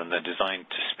Canada, and they're designed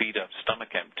to speed up stomach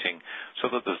emptying so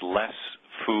that there's less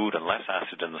food and less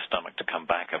acid in the stomach to come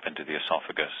back up into the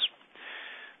esophagus.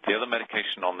 The other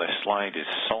medication on this slide is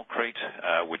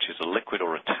sulcrate, which is a liquid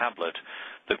or a tablet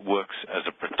that works as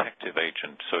a protective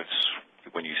agent. So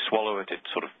when you swallow it, it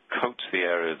sort of coats the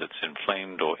area that's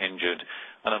inflamed or injured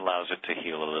and allows it to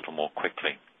heal a little more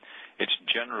quickly. It's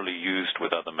generally used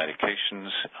with other medications,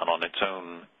 and on its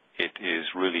own, it is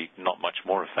really not much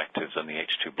more effective than the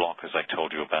H2 blockers I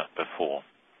told you about before.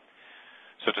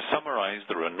 So to summarize,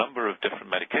 there are a number of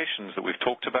different medications that we've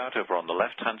talked about. Over on the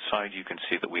left-hand side, you can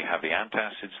see that we have the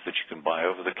antacids that you can buy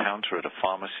over the counter at a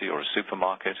pharmacy or a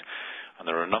supermarket, and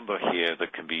there are a number here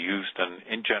that can be used, and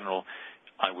in general,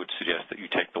 I would suggest that you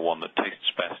take the one that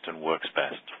tastes best and works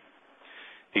best.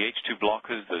 The H2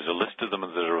 blockers, there's a list of them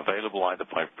that are available either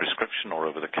by prescription or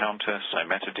over the counter: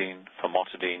 cimetidine,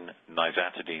 famotidine,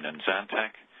 nizatidine, and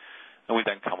Zantac. And we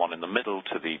then come on in the middle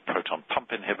to the proton pump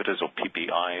inhibitors or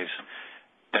PPIs: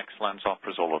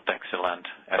 dexlansoprazole or Dexilant,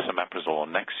 esomeprazole or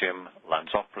Nexium,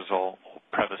 lansoprazole or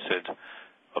Prevacid,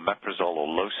 omeprazole or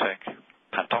Losec,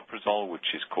 pantoprazole, which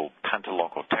is called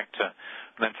Pantaloc or Tecta,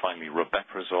 and then finally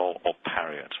rabeprazole or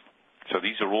Pariot. So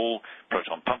these are all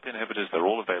proton pump inhibitors. They're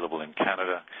all available in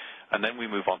Canada. And then we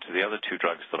move on to the other two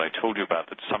drugs that I told you about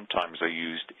that sometimes are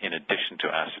used in addition to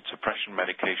acid suppression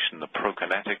medication: the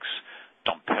prokinetics,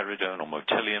 domperidone or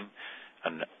Motilium,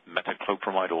 and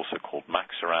metoclopramide, also called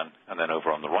Maxaran, and then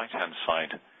over on the right-hand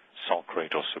side,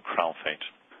 sulcrate or sucralfate.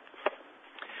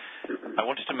 I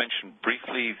wanted to mention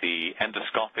briefly the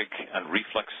endoscopic and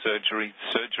reflux surgery.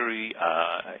 Surgery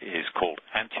is called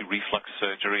anti-reflux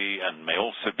surgery and may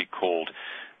also be called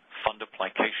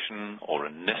fundoplication or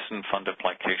a Nissen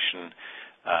fundoplication.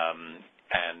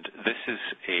 And this is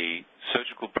a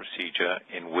surgical procedure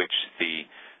in which the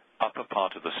upper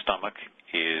part of the stomach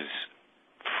is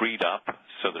freed up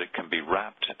so that it can be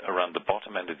wrapped around the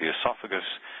bottom end of the esophagus,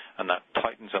 and that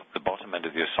tightens up the bottom end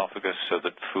of the esophagus so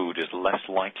that food is less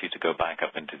likely to go back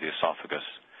up into the esophagus.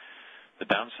 The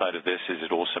downside of this is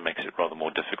it also makes it rather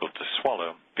more difficult to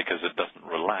swallow because it doesn't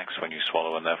relax when you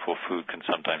swallow, and therefore food can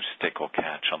sometimes stick or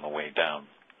catch on the way down.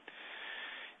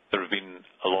 There have been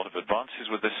a lot of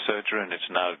advances with this surgery, and it's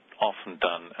now often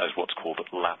done as what's called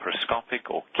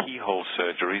laparoscopic or keyhole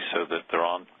surgery, so that there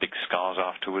aren't big scars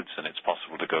afterwards and it's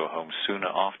possible to go home sooner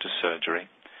after surgery.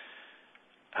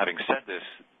 Having said this,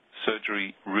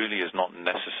 surgery really is not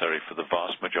necessary for the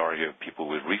vast majority of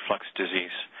people with reflux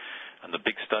disease, and the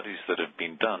big studies that have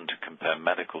been done to compare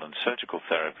medical and surgical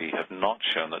therapy have not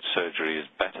shown that surgery is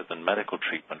better than medical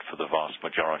treatment for the vast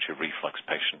majority of reflux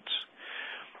patients.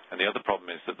 And the other problem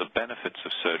is that the benefits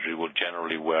of surgery will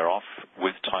generally wear off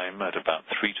with time at about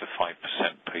 3 to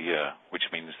 5% per year, which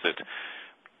means that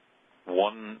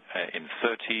 1 in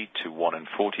 30 to 1 in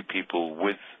 40 people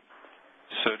with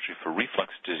surgery for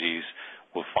reflux disease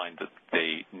will find that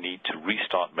they need to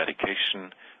restart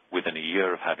medication within a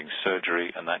year of having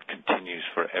surgery, and that continues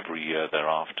for every year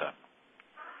thereafter.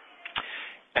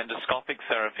 Endoscopic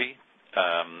therapy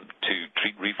to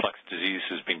treat reflux disease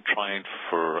has been tried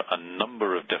for a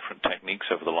number of different techniques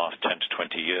over the last 10 to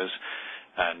 20 years,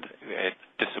 and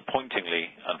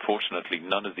disappointingly, unfortunately,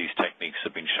 none of these techniques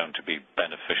have been shown to be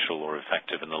beneficial or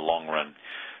effective in the long run.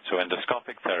 So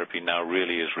endoscopic therapy now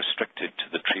really is restricted to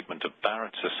the treatment of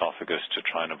Barrett's esophagus to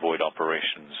try and avoid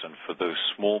operations, and for those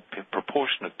small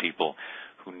proportion of people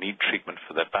who need treatment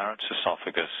for their Barrett's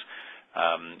esophagus,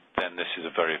 then this is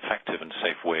a very effective and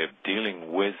safe way of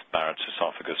dealing with Barrett's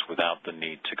esophagus without the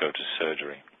need to go to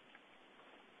surgery.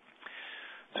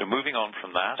 So moving on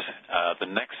from that, the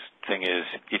next thing is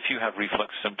if you have reflux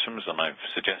symptoms, and I've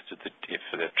suggested that if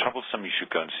they're troublesome, you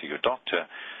should go and see your doctor.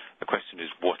 The question is,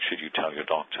 what should you tell your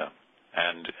doctor?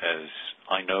 And as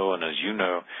I know and as you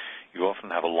know, you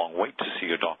often have a long wait to see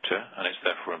your doctor, and it's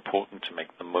therefore important to make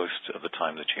the most of the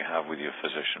time that you have with your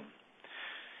physician.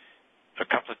 A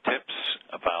couple of tips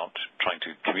about trying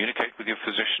to communicate with your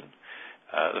physician.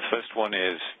 The first one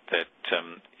is that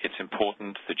it's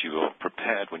important that you are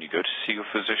prepared when you go to see your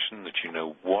physician, that you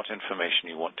know what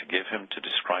information you want to give him to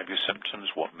describe your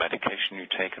symptoms, what medication you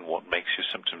take, and what makes your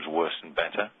symptoms worse and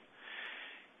better.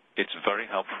 It's very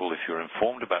helpful if you're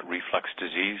informed about reflux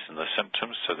disease and the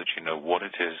symptoms so that you know what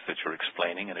it is that you're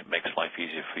explaining, and it makes life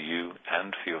easier for you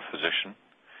and for your physician.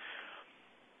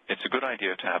 It's a good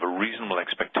idea to have a reasonable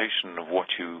expectation of what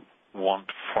you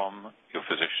want from your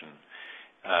physician.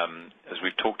 As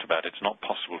we've talked about, it's not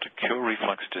possible to cure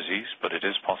reflux disease, but it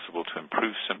is possible to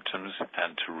improve symptoms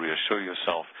and to reassure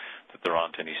yourself that there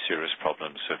aren't any serious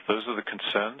problems. So if those are the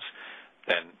concerns,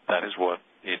 then that is what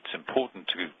it's important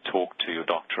to talk to your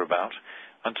doctor about,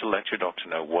 and to let your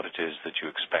doctor know what it is that you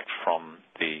expect from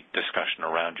the discussion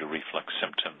around your reflux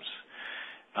symptoms.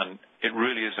 And it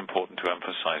really is important to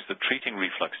emphasize that treating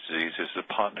reflux disease is a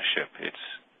partnership. It's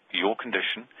your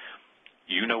condition.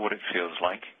 You know what it feels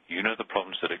like. You know the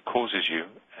problems that it causes you.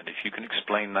 And if you can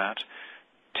explain that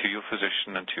to your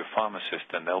physician and to your pharmacist,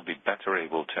 then they'll be better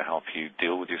able to help you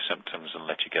deal with your symptoms and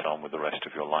let you get on with the rest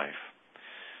of your life.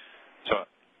 So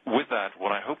with that,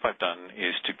 what I hope I've done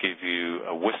is to give you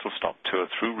a whistle-stop tour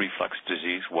through reflux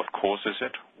disease, what causes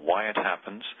it, why it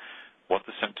happens, what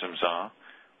the symptoms are,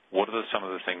 what are some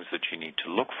of the things that you need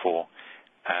to look for,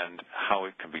 and how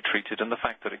it can be treated, and the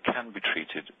fact that it can be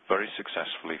treated very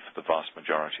successfully for the vast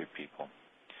majority of people.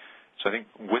 So I think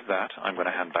with that, I'm going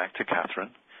to hand back to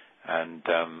Catherine, and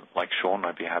like Sean,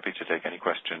 I'd be happy to take any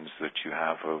questions that you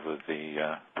have over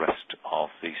the rest of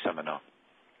the seminar.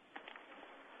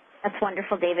 That's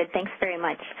wonderful, David. Thanks very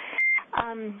much.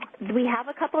 We have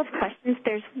a couple of questions.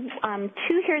 There's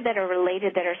two here that are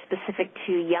related that are specific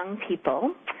to young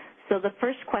people. So the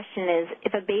first question is,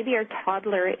 if a baby or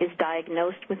toddler is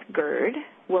diagnosed with GERD,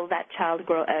 will that child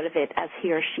grow out of it as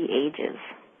he or she ages?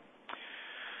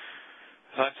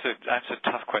 That's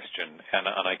a tough question, and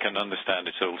I can understand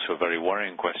it's also a very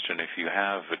worrying question if you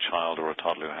have a child or a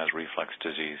toddler who has reflux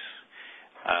disease.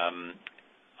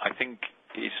 I think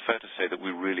it's fair to say that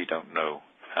we really don't know.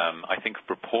 I think a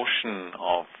proportion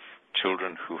of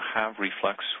children who have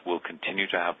reflux will continue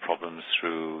to have problems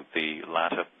through the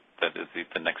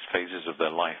next phases of their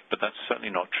life, but that's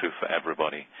certainly not true for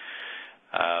everybody.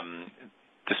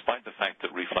 Despite the fact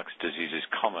that reflux disease is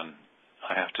common,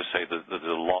 I have to say that there's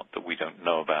a lot that we don't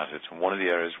know about it, and one of the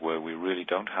areas where we really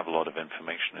don't have a lot of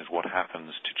information is what happens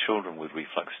to children with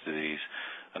reflux disease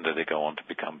and do they go on to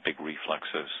become big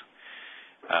refluxers.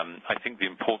 I think the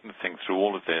important thing through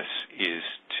all of this is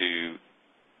to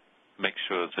make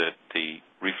sure that the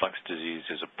reflux disease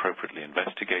is appropriately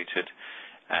investigated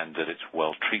and that it's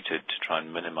well treated to try and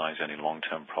minimize any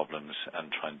long-term problems and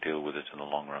try and deal with it in the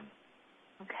long run.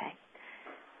 Okay.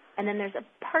 And then there's a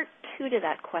part 2 to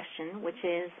that question, which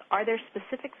is, are there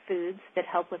specific foods that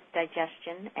help with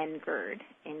digestion and GERD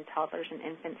in toddlers and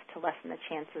infants to lessen the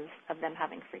chances of them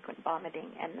having frequent vomiting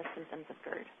and the symptoms of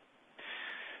GERD?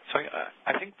 So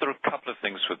I think there are a couple of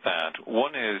things with that.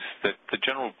 One is that the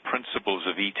general principles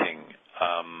of eating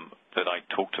that I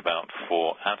talked about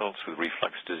for adults with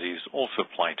reflux disease also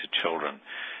apply to children,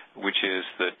 which is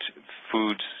that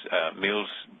foods, meals,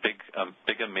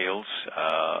 bigger meals,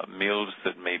 meals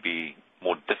that may be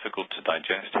more difficult to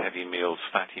digest, heavy meals,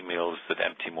 fatty meals that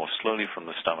empty more slowly from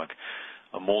the stomach,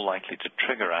 are more likely to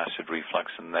trigger acid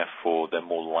reflux, and therefore they're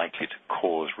more likely to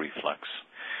cause reflux.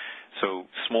 So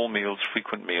small meals,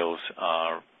 frequent meals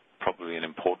are probably an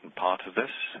important part of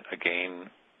this. Again,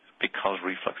 because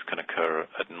reflux can occur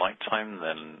at nighttime,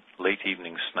 then late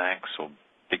evening snacks or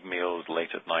big meals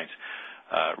late at night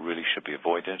really should be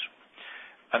avoided.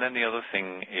 And then the other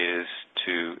thing is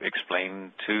to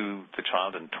explain to the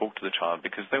child and talk to the child,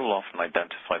 because they will often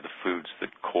identify the foods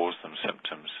that cause them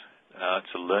symptoms.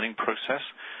 It's a learning process,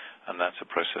 and that's a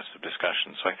process of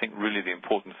discussion. So I think really the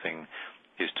important thing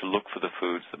is to look for the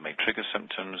foods that may trigger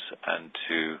symptoms and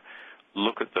to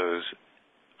look at those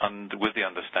with the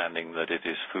understanding that it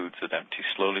is foods that empty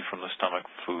slowly from the stomach,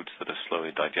 foods that are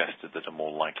slowly digested that are more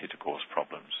likely to cause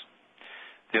problems.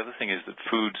 The other thing is that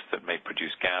foods that may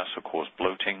produce gas or cause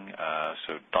bloating,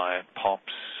 so diet,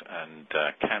 pops, and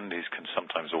candies can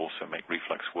sometimes also make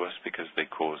reflux worse because they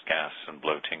cause gas and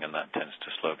bloating, and that tends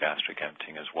to slow gastric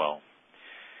emptying as well.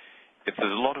 If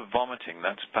there's a lot of vomiting,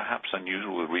 that's perhaps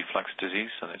unusual with reflux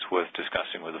disease, and it's worth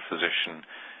discussing with a physician,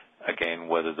 again,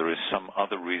 whether there is some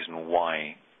other reason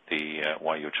why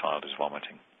your child is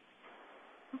vomiting.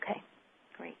 Okay,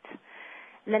 great.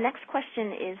 And the next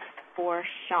question is for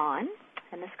Sean,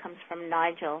 and this comes from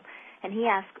Nigel, and he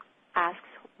asks,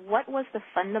 what was the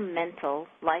fundamental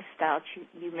lifestyle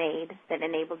you made that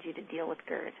enabled you to deal with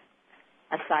GERD,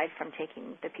 aside from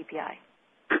taking the PPI?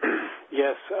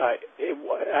 Yes,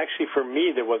 actually for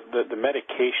me, there was the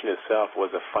medication itself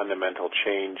was a fundamental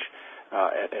change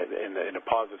in a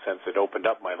positive sense. It opened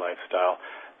up my lifestyle.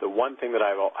 The one thing that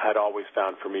I had always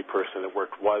found for me personally that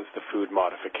worked was the food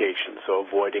modification, so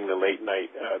avoiding the late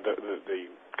night, the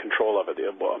control of it,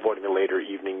 avoiding the later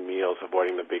evening meals,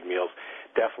 avoiding the big meals.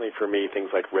 Definitely for me,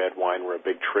 things like red wine were a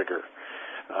big trigger.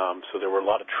 So there were a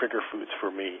lot of trigger foods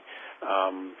for me.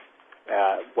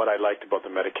 What I liked about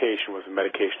the medication was the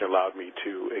medication allowed me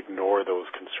to ignore those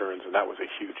concerns, and that was a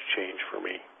huge change for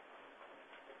me.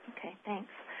 Okay, thanks.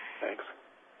 Thanks.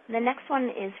 The next one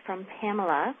is from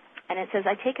Pamela, and it says,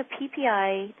 I take a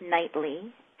PPI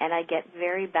nightly, and I get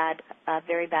very bad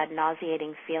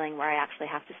nauseating feeling where I actually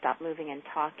have to stop moving and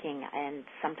talking and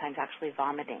sometimes actually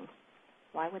vomiting.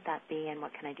 Why would that be, and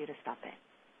what can I do to stop it?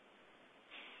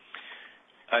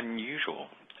 Unusual.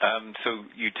 So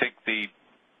you take the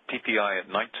PPI at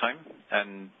nighttime,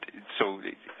 and so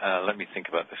let me think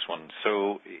about this one.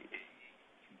 So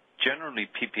generally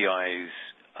PPIs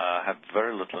have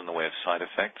very little in the way of side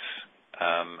effects,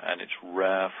 and it's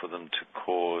rare for them to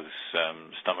cause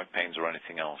stomach pains or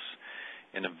anything else.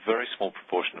 In a very small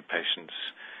proportion of patients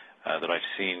that I've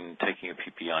seen, taking a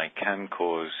PPI can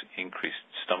cause increased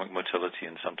stomach motility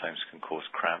and sometimes can cause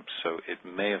cramps, so it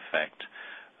may affect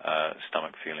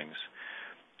stomach feelings.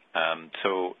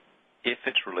 So if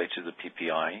it's related to the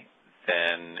PPI,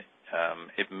 then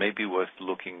it may be worth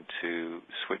looking to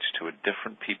switch to a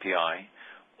different PPI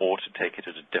or to take it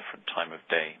at a different time of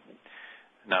day.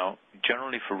 Now,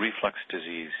 generally for reflux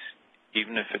disease,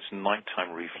 even if it's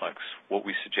nighttime reflux, what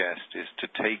we suggest is to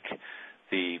take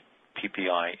the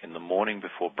PPI in the morning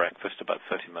before breakfast, about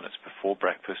 30 minutes before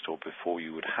breakfast or before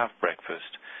you would have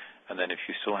breakfast, and then if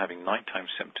you're still having nighttime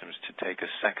symptoms, to take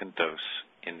a second dose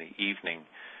in the evening,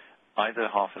 either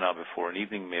half an hour before an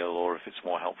evening meal or, if it's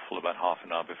more helpful, about half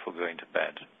an hour before going to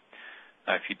bed.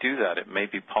 Now, if you do that, it may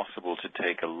be possible to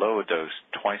take a lower dose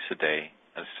twice a day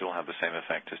and still have the same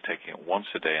effect as taking it once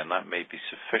a day, and that may be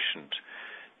sufficient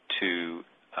to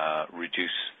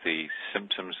reduce the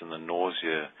symptoms and the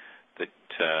nausea that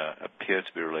appear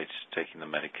to be related to taking the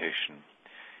medication.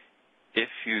 If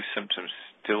your symptoms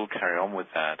still carry on with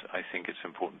that, I think it's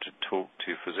important to talk to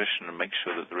your physician and make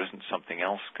sure that there isn't something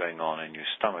else going on in your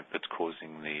stomach that's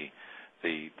causing the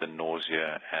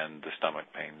nausea and the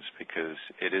stomach pains, because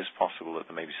it is possible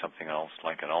that there may be something else,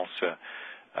 like an ulcer,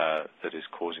 that is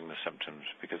causing the symptoms,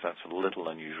 because that's a little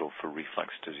unusual for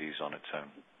reflux disease on its own.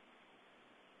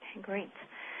 Okay, great.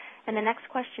 And the next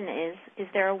question is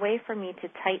there a way for me to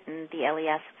tighten the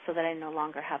LES so that I no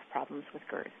longer have problems with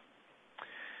GERD?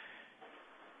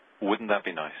 Wouldn't that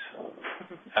be nice?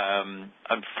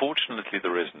 Unfortunately,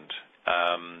 there isn't.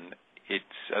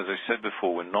 It's, as I said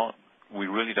before, we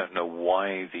really don't know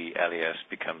why the LES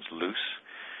becomes loose.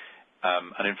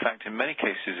 And in fact, in many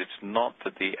cases, it's not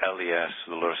that the LES,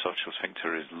 the lower esophageal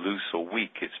sphincter, is loose or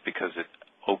weak. It's because it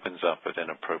opens up at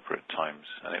inappropriate times.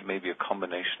 And it may be a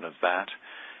combination of that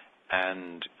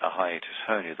and a hiatus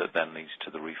hernia that then leads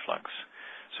to the reflux.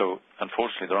 So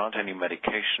unfortunately, there aren't any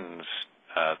medications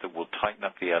that will tighten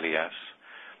up the LES.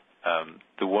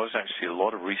 There was actually a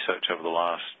lot of research over the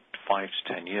last 5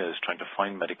 to 10 years trying to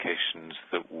find medications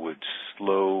that would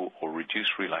slow or reduce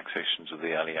relaxations of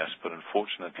the LES, but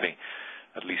unfortunately,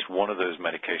 at least one of those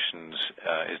medications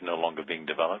is no longer being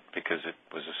developed because it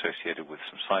was associated with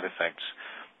some side effects,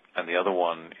 and the other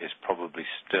one is probably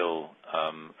still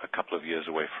a couple of years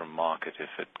away from market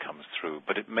if it comes through.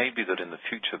 But it may be that in the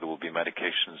future there will be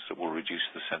medications that will reduce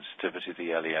the sensitivity of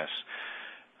the LES.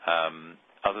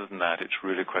 Other than that, it's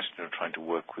really a question of trying to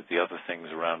work with the other things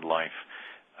around life,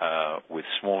 with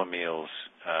smaller meals,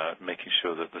 making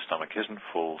sure that the stomach isn't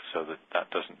full so that that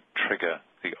doesn't trigger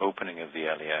the opening of the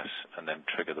LES and then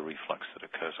trigger the reflux that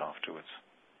occurs afterwards.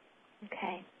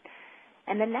 Okay.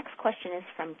 And the next question is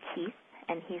from Keith,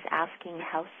 and he's asking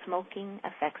how smoking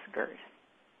affects GERD.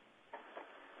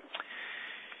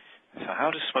 So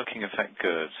how does smoking affect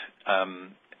GERD?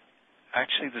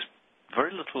 Actually, there's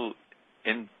very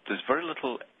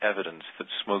little evidence that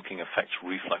smoking affects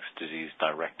reflux disease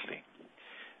directly.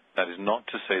 That is not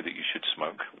to say that you should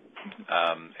smoke.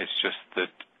 It's just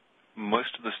that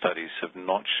most of the studies have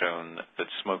not shown that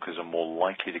smokers are more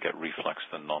likely to get reflux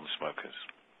than non-smokers.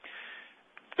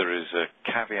 There is a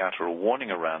caveat or a warning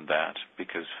around that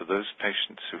because for those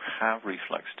patients who have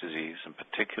reflux disease, and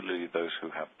particularly those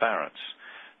who have Barrett's,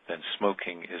 then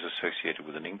smoking is associated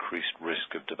with an increased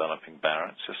risk of developing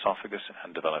Barrett's esophagus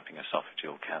and developing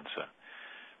esophageal cancer.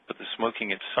 But the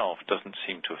smoking itself doesn't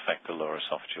seem to affect the lower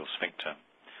esophageal sphincter.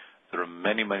 There are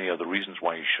many, many other reasons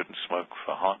why you shouldn't smoke: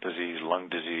 for heart disease, lung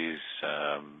disease,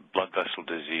 blood vessel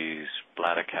disease,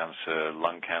 bladder cancer,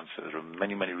 lung cancer. There are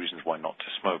many, many reasons why not to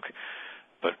smoke.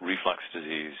 But reflux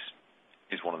disease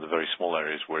is one of the very small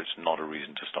areas where it's not a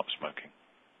reason to stop smoking.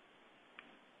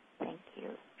 Thank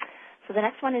you. So the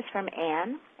next one is from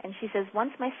Anne, and she says,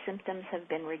 once my symptoms have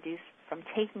been reduced from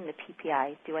taking the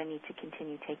PPI, do I need to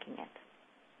continue taking it?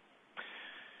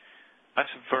 That's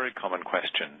a very common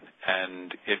question,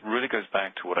 and it really goes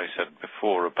back to what I said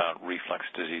before about reflux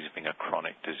disease being a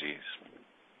chronic disease.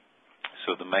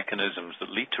 So the mechanisms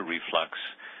that lead to reflux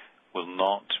will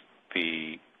not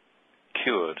be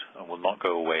cured and will not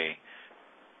go away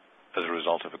as a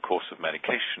result of a course of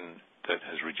medication that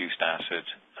has reduced acid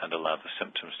and allowed the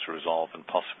symptoms to resolve and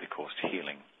possibly caused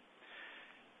healing.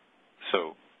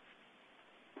 So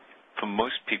for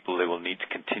most people, they will need to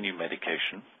continue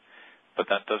medication, but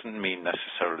that doesn't mean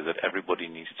necessarily that everybody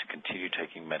needs to continue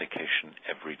taking medication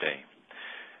every day.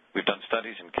 We've done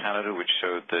studies in Canada which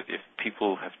showed that if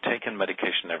people have taken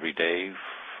medication every day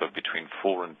for between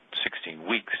 4 and 16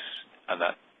 weeks, and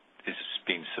that is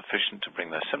been sufficient to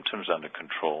bring their symptoms under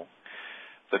control,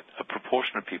 that a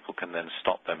proportion of people can then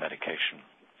stop their medication.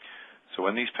 So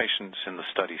when these patients in the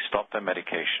study stopped their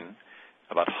medication,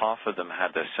 about half of them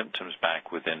had their symptoms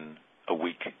back within a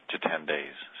week to 10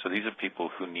 days. So these are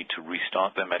people who need to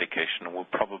restart their medication and will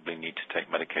probably need to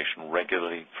take medication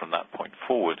regularly from that point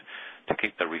forward to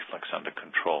keep their reflux under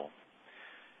control.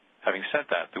 Having said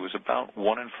that, there was about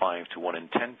 1 in 5 to 1 in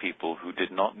 10 people who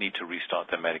did not need to restart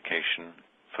their medication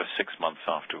for 6 months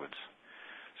afterwards.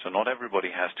 So not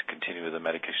everybody has to continue with the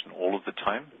medication all of the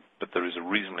time, but there is a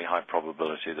reasonably high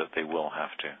probability that they will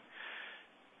have to.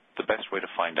 The best way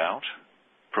to find out,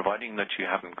 providing that you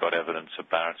haven't got evidence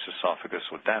of Barrett's esophagus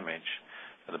or damage,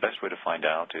 and the best way to find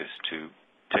out is to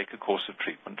take a course of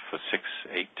treatment for 6,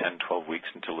 8, 10, 12 weeks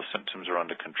until the symptoms are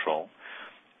under control,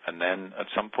 and then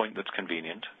at some point that's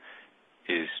convenient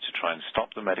is to try and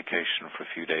stop the medication for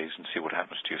a few days and see what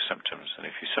happens to your symptoms. And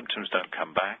if your symptoms don't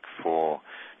come back for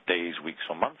days, weeks,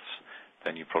 or months,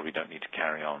 then you probably don't need to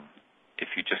carry on. If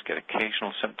you just get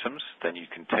occasional symptoms, then you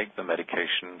can take the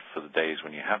medication for the days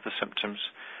when you have the symptoms,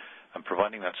 and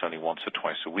providing that's only once or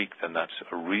twice a week, then that's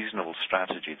a reasonable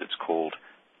strategy that's called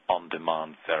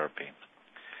on-demand therapy.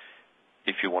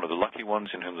 If you're one of the lucky ones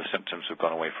in whom the symptoms have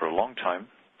gone away for a long time,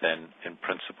 then in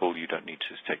principle you don't need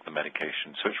to take the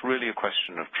medication. So it's really a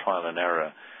question of trial and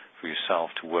error for yourself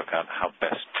to work out how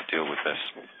best to deal with this.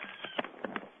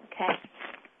 Okay.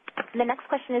 The next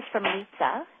question is from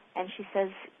Lisa, and she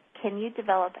says, can you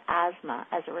develop asthma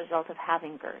as a result of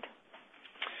having GERD?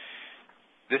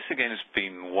 This, again, has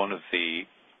been one of the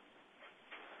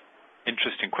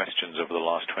interesting questions over the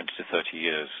last 20 to 30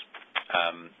 years.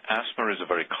 Asthma is a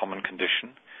very common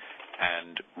condition,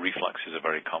 and reflux is a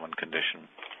very common condition.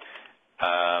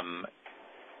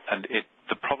 And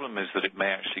the problem is that it may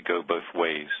actually go both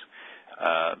ways.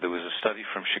 There was a study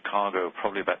from Chicago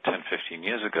probably about 10, 15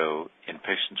 years ago in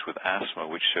patients with asthma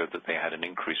which showed that they had an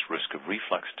increased risk of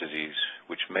reflux disease,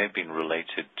 which may have been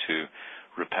related to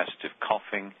repetitive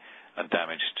coughing and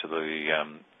damage to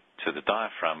the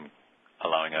diaphragm,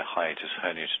 allowing a hiatus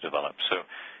hernia to develop. So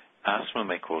asthma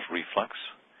may cause reflux.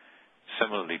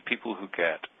 Similarly, people who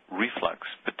get reflux,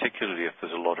 particularly if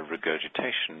there's a lot of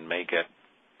regurgitation, may get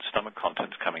stomach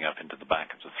contents coming up into the back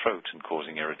of the throat and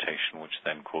causing irritation, which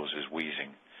then causes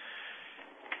wheezing.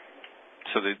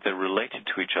 So they're related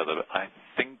to each other. I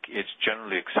think it's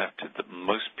generally accepted that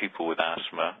most people with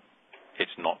asthma,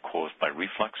 it's not caused by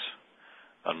reflux,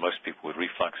 and most people with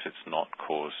reflux, it's not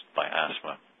caused by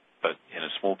asthma. But in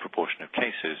a small proportion of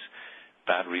cases,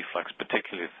 bad reflux,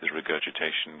 particularly if there's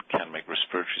regurgitation, can make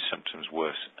respiratory symptoms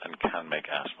worse and can make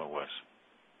asthma worse.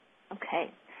 Okay.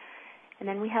 And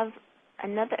then we have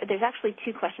there's actually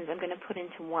two questions I'm going to put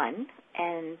into one.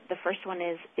 And the first one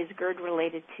is GERD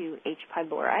related to H.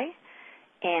 pylori?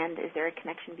 And is there a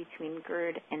connection between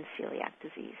GERD and celiac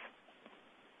disease?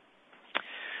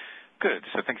 Good.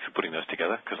 So thanks for putting those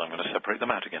together, because I'm going to separate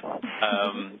them out again.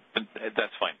 But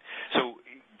that's fine. So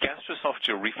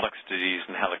gastroesophageal reflux disease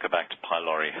and Helicobacter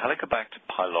pylori. Helicobacter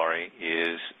pylori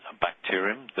is a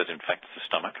bacterium that infects the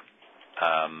stomach.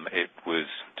 It was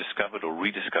discovered or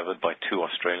rediscovered by two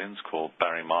Australians called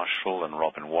Barry Marshall and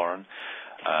Robin Warren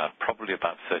probably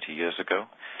about 30 years ago,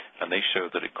 and they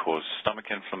showed that it caused stomach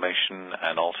inflammation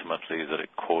and ultimately that it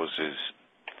causes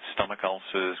stomach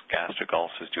ulcers, gastric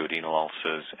ulcers, duodenal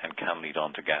ulcers, and can lead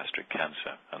on to gastric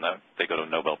cancer. And they got a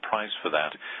Nobel Prize for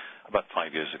that about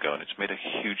 5 years ago, and it's made a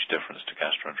huge difference to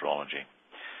gastroenterology.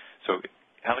 So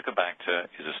Helicobacter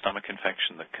is a stomach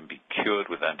infection that can be cured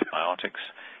with antibiotics,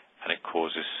 and it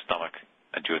causes stomach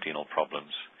and duodenal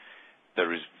problems.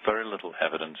 There is very little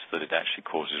evidence that it actually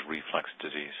causes reflux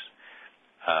disease.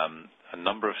 A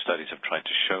number of studies have tried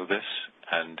to show this,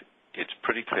 and it's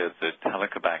pretty clear that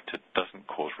Helicobacter doesn't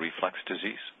cause reflux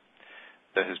disease.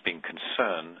 There has been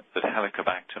concern that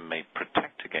Helicobacter may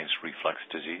protect against reflux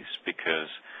disease because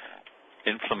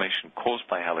inflammation caused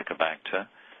by Helicobacter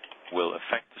will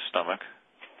affect the stomach,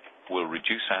 will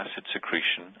reduce acid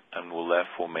secretion, and will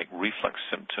therefore make reflux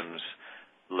symptoms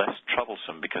less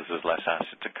troublesome because there's less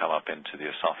acid to come up into the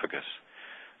esophagus.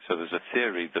 So there's a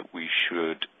theory that we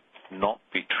should not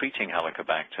be treating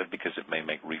Helicobacter because it may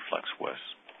make reflux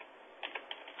worse.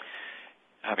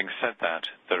 Having said that,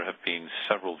 there have been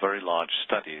several very large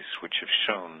studies which have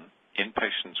shown in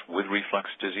patients with reflux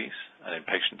disease and in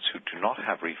patients who do not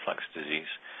have reflux disease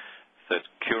that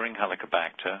curing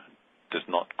Helicobacter does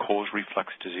not cause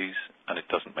reflux disease, and it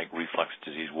doesn't make reflux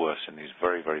disease worse in these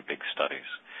very, very big studies.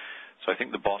 So I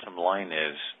think the bottom line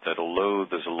is that although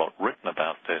there's a lot written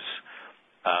about this,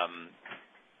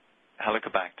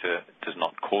 Helicobacter does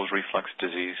not cause reflux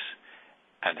disease,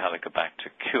 and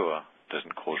Helicobacter cure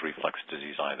doesn't cause reflux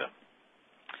disease either.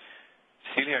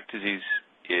 Celiac disease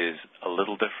is a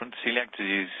little different. Celiac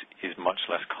disease is much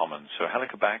less common. So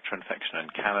Helicobacter infection in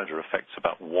Canada affects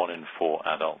about 1 in 4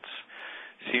 adults.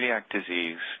 Celiac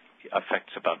disease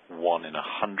affects about 1 in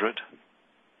 100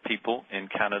 people in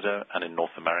Canada and in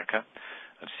North America.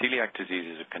 And celiac disease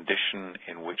is a condition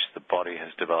in which the body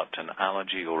has developed an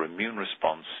allergy or immune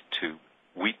response to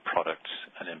wheat products,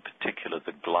 and in particular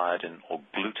the gliadin or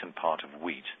gluten part of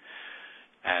wheat.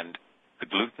 And the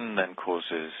gluten then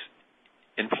causes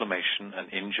inflammation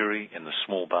and injury in the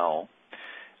small bowel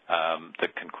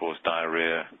that can cause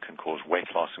diarrhea, can cause weight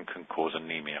loss, and can cause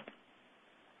anemia.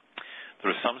 There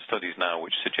are some studies now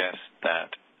which suggest that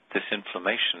this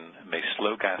inflammation may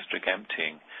slow gastric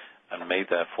emptying and may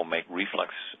therefore make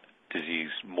reflux disease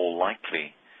more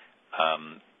likely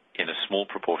in a small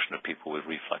proportion of people with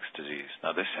reflux disease.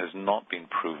 Now, this has not been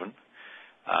proven,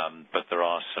 but there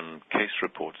are some case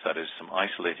reports, that is, some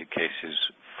isolated cases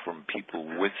from people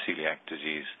with celiac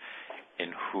disease in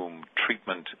whom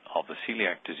treatment of the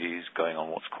celiac disease going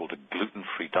on what's called a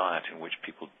gluten-free diet in which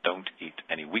people don't eat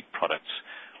any wheat products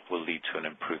will lead to an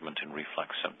improvement in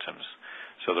reflux symptoms.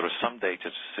 So there are some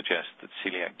data to suggest that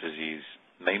celiac disease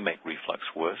may make reflux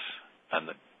worse, and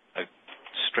that a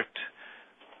strict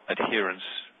adherence,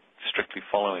 strictly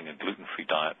following a gluten-free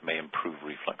diet may improve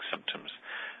reflux symptoms.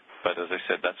 But as I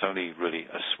said, that's only really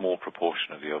a small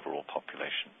proportion of the overall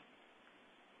population.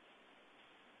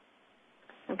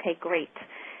 Okay, great.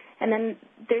 And then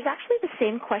there's actually the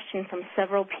same question from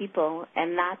several people,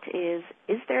 and that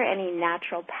is there any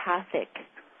naturopathic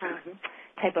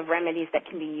type of remedies that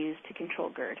can be used to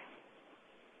control GERD?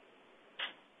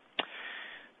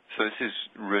 So this is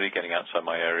really getting outside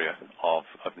my area of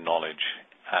knowledge.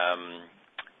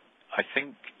 I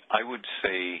think I would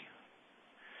say,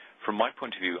 from my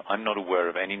point of view, I'm not aware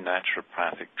of any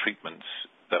naturopathic treatments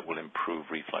that will improve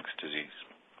reflux disease.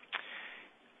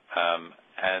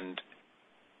 And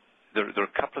there are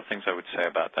a couple of things I would say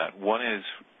about that. One is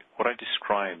what I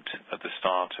described at the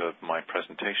start of my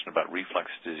presentation about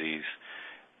reflux disease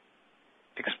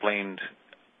explained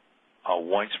our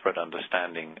widespread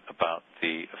understanding about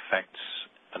the effects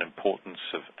and importance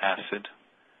of acid,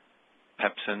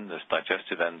 pepsin, this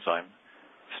digestive enzyme,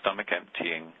 stomach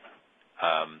emptying,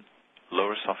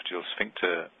 lower esophageal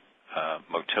sphincter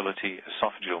motility,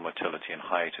 esophageal motility, and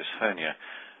hiatus hernia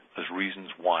as reasons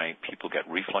why people get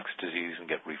reflux disease and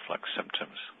get reflux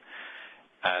symptoms.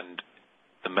 And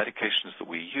the medications that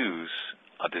we use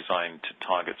are designed to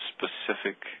target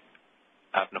specific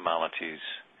abnormalities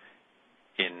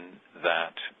in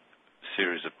that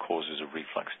series of causes of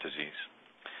reflux disease.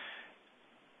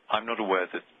 I'm not aware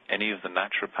that any of the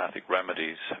naturopathic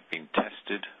remedies have been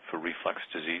tested for reflux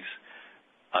disease,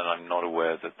 and I'm not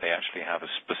aware that they actually have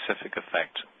a specific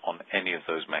effect on any of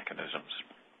those mechanisms.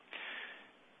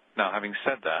 Now, having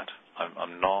said that,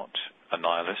 I'm not a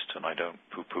nihilist and I don't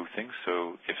poo-poo things,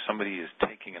 so if somebody is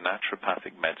taking a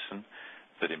naturopathic medicine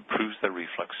that improves their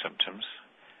reflux symptoms,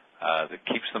 that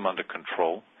keeps them under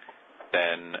control,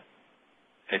 then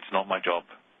it's not my job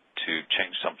to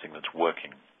change something that's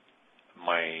working.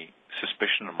 My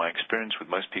suspicion and my experience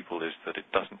with most people is that it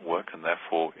doesn't work, and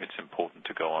therefore it's important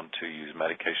to go on to use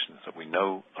medications that we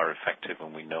know are effective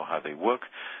and we know how they work,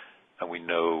 and we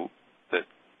know that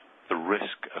the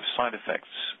risk of side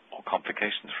effects or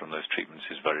complications from those treatments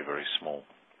is very, very small.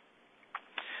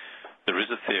 There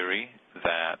is a theory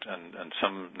that, and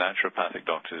some naturopathic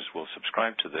doctors will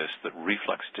subscribe to this, that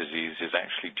reflux disease is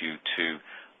actually due to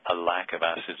a lack of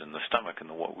acid in the stomach, and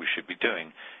that what we should be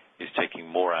doing is taking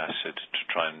more acid to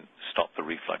try and stop the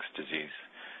reflux disease.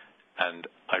 And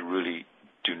I really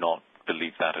do not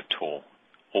believe that at all.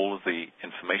 All of the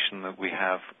information that we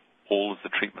have, all of the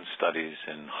treatment studies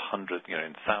in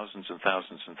thousands and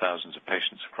thousands and thousands of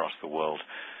patients across the world,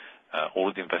 all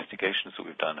of the investigations that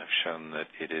we've done have shown that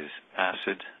it is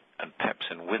acid and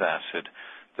pepsin with acid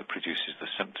that produces the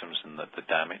symptoms and the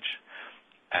damage,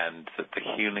 and that the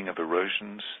healing of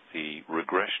erosions, the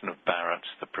regression of Barrett's,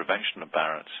 the prevention of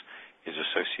Barrett's is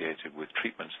associated with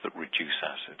treatments that reduce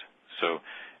acid. So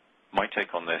my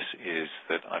take on this is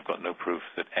that I've got no proof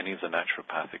that any of the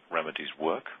naturopathic remedies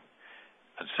work.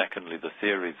 And secondly, the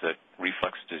theory that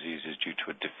reflux disease is due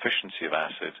to a deficiency of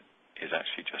acid is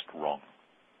actually just wrong.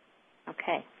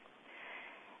 Okay.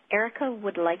 Erica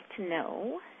would like to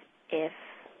know if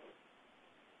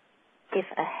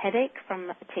a headache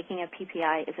from taking a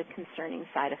PPI is a concerning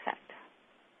side effect.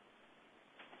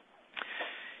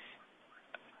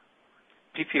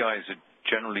 PPIs are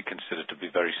generally considered to be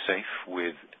very safe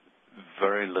with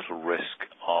very little risk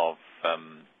of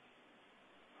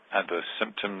adverse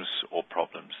symptoms or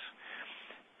problems.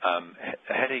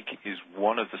 A headache is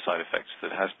one of the side effects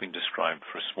that has been described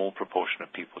for a small proportion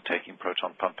of people taking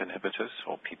proton pump inhibitors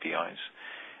or PPIs.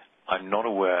 I'm not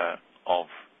aware of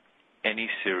any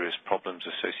serious problems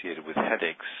associated with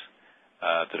headaches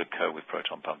that occur with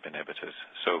proton pump inhibitors.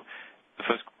 So the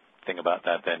first thing about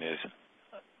that then is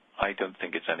I don't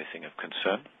think it's anything of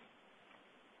concern.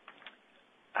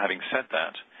 Having said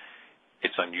that,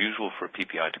 it's unusual for a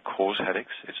PPI to cause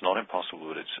headaches. It's not impossible,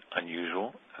 but it's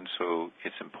unusual, and so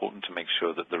it's important to make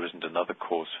sure that there isn't another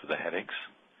cause for the headaches.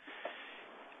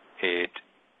 It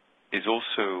is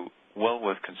also well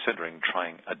worth considering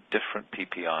trying a different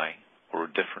PPI or a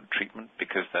different treatment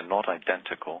because they're not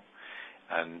identical,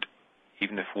 and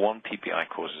even if one PPI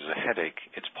causes a headache,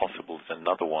 it's possible that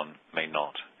another one may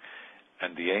not.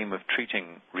 And the aim of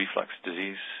treating reflux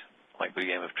disease, like the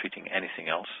aim of treating anything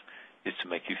else, is to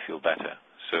make you feel better.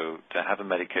 So to have a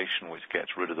medication which gets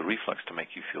rid of the reflux to make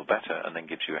you feel better and then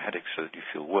gives you a headache so that you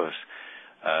feel worse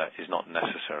is not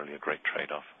necessarily a great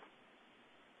trade-off.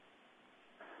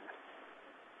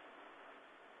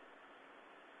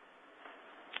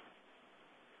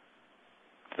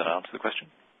 Does that answer the question?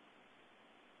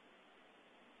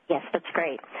 Yes, that's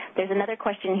great. There's another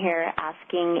question here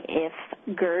asking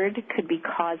if GERD could be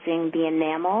causing the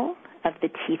enamel of the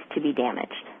teeth to be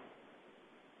damaged.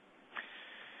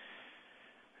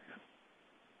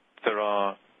 There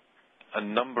are a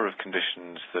number of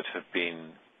conditions that have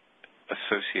been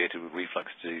associated with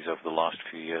reflux disease over the last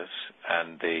few years,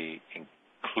 and they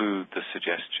include the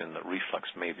suggestion that reflux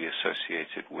may be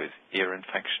associated with ear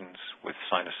infections, with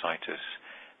sinusitis,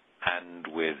 and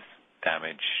with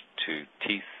damage to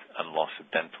teeth and loss of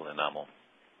dental enamel.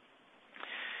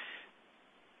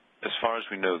 as far as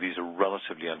we know, these are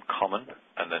relatively uncommon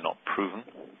and they're not proven.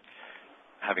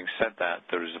 Having said that,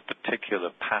 there is a particular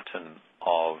pattern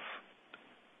of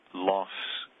loss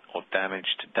or damage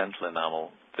to dental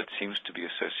enamel that seems to be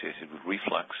associated with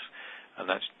reflux, and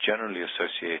that's generally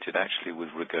associated actually with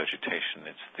regurgitation.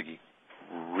 It's the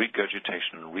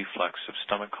regurgitation and reflux of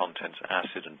stomach contents,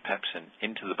 acid and pepsin,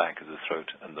 into the back of the throat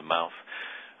and the mouth,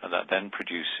 and that then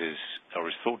produces, or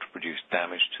is thought to produce,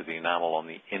 damage to the enamel on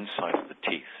the inside of the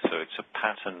teeth. So it's a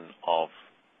pattern of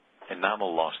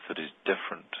enamel loss that is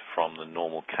different from the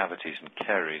normal cavities and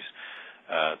caries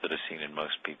that are seen in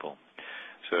most people.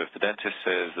 So if the dentist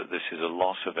says that this is a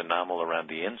loss of enamel around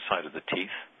the inside of the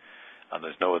teeth, and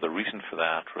there's no other reason for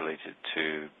that related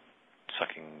to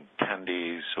sucking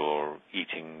candies or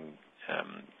eating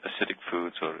acidic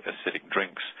foods or acidic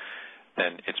drinks,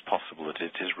 then it's possible that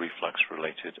it is reflux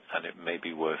related, and it may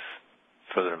be worth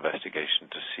further investigation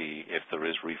to see if there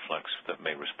is reflux that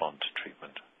may respond to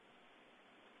treatment.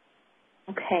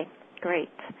 Okay,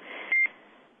 great.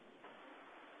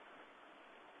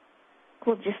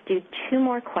 We'll just do two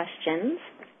more questions.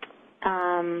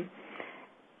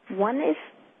 One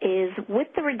is with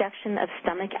the reduction of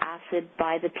stomach acid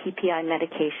by the PPI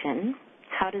medication,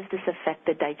 how does this affect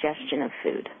the digestion of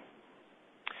food?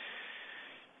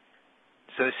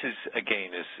 So this is,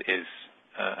 again, is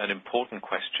an important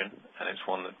question, and it's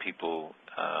one that people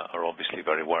are obviously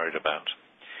very worried about.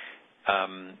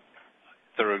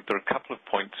 There are a couple of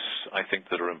points, I think,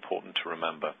 that are important to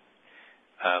remember.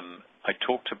 I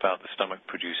talked about the stomach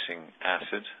producing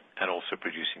acid and also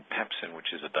producing pepsin,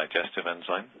 which is a digestive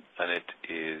enzyme, and it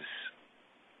is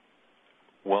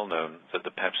well known that the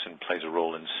pepsin plays a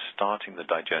role in starting the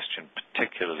digestion,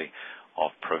 particularly of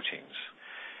proteins.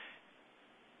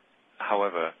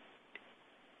 However,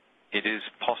 it is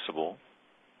possible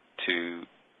to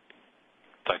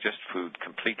digest food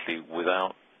completely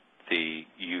without the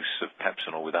use of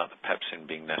pepsin or without the pepsin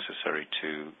being necessary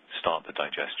to start the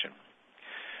digestion.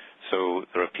 So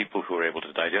there are people who are able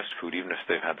to digest food even if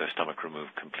they've had their stomach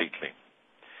removed completely.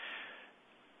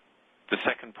 The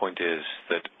second point is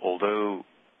that although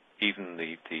even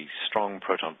the strong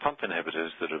proton pump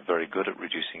inhibitors that are very good at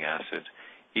reducing acid,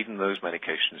 even those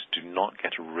medications do not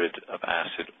get rid of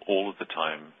acid all of the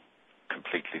time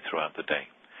completely throughout the day.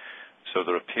 So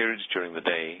there are periods during the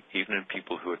day, even in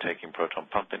people who are taking proton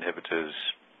pump inhibitors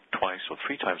twice or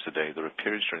three times a day, there are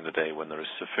periods during the day when there is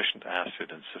sufficient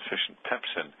acid and sufficient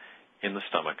pepsin in the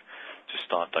stomach to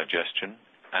start digestion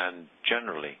and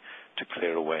generally to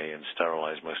clear away and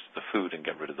sterilize most of the food and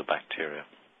get rid of the bacteria.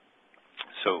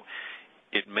 So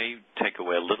it may take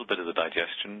away a little bit of the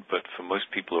digestion, but for most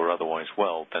people who are otherwise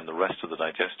well, then the rest of the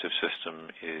digestive system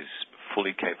is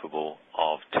fully capable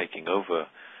of taking over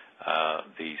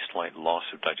the slight loss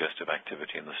of digestive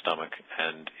activity in the stomach,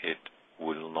 and it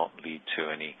will not lead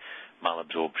to any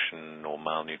malabsorption or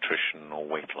malnutrition or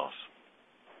weight loss.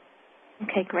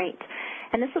 Okay, great.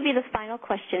 And this will be the final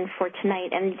question for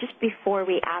tonight. And just before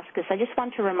we ask this, I just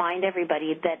want to remind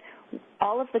everybody that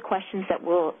all of the questions that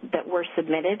were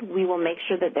submitted, we will make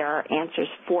sure that there are answers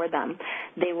for them.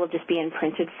 They will just be in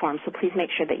printed form, so please make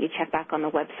sure that you check back on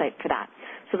the website for that.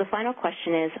 So the final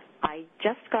question is, I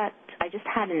just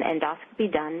had an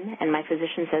endoscopy done, and my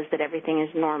physician says that everything is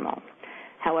normal.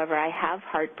 However, I have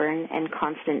heartburn and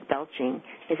constant belching.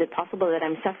 Is it possible that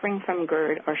I'm suffering from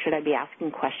GERD, or should I be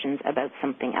asking questions about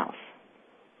something else?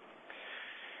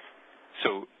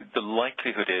 So the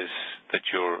likelihood is that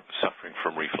you're suffering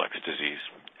from reflux disease.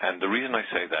 And the reason I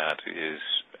say that is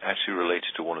actually related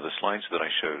to one of the slides that I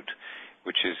showed,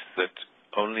 which is that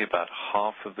only about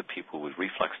half of the people with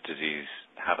reflux disease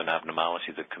have an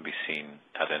abnormality that can be seen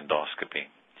at endoscopy.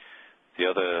 The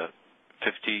other 50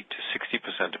 to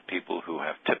 60% of people who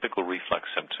have typical reflux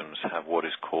symptoms have what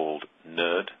is called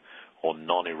NERD, or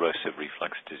non-erosive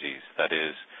reflux disease. That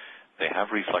is, they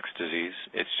have reflux disease,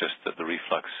 it's just that the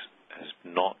reflux has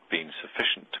not been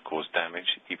sufficient to cause damage,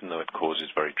 even though it causes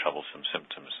very troublesome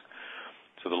symptoms.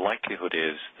 So the likelihood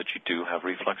is that you do have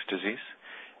reflux disease.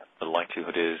 The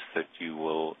likelihood is that you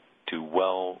will do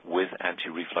well with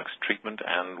anti-reflux treatment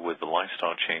and with the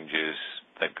lifestyle changes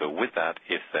that go with that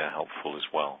if they're helpful as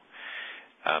well.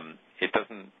 It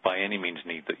doesn't by any means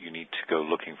need that you need to go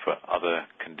looking for other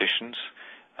conditions,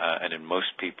 and in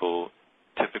most people,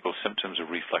 typical symptoms of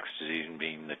reflux disease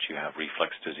mean that you have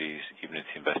reflux disease even if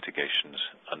the investigations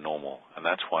are normal. And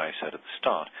that's why I said at the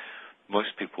start,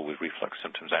 most people with reflux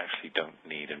symptoms actually don't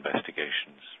need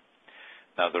investigations.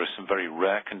 Now, there are some very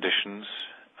rare conditions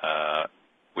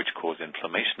which cause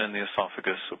inflammation in the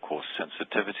esophagus or cause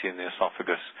sensitivity in the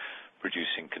esophagus,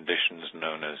 producing conditions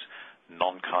known as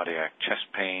non-cardiac chest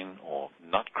pain or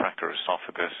nutcracker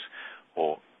esophagus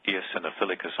or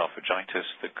eosinophilic esophagitis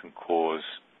that can cause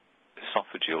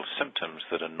esophageal symptoms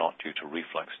that are not due to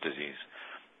reflux disease.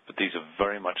 But these are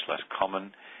very much less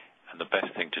common, and the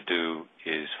best thing to do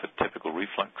is, for typical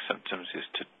reflux symptoms, is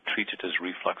to treat it as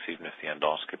reflux even if the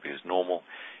endoscopy is normal.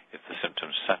 If the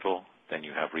symptoms settle, then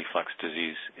you have reflux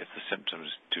disease. If the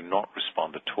symptoms do not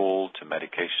respond at all to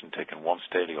medication taken once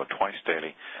daily or twice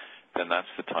daily, then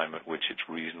that's the time at which it's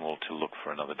reasonable to look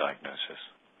for another diagnosis.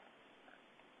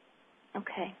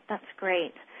 Okay, that's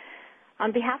great.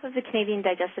 On behalf of the Canadian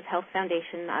Digestive Health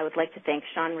Foundation, I would like to thank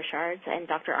Sean Richards and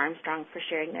Dr. Armstrong for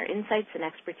sharing their insights and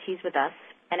expertise with us,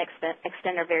 and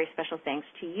extend our very special thanks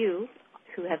to you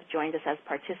who have joined us as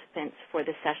participants for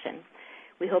this session.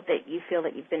 We hope that you feel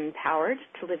that you've been empowered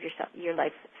to live your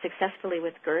life successfully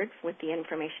with GERD with the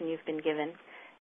information you've been given.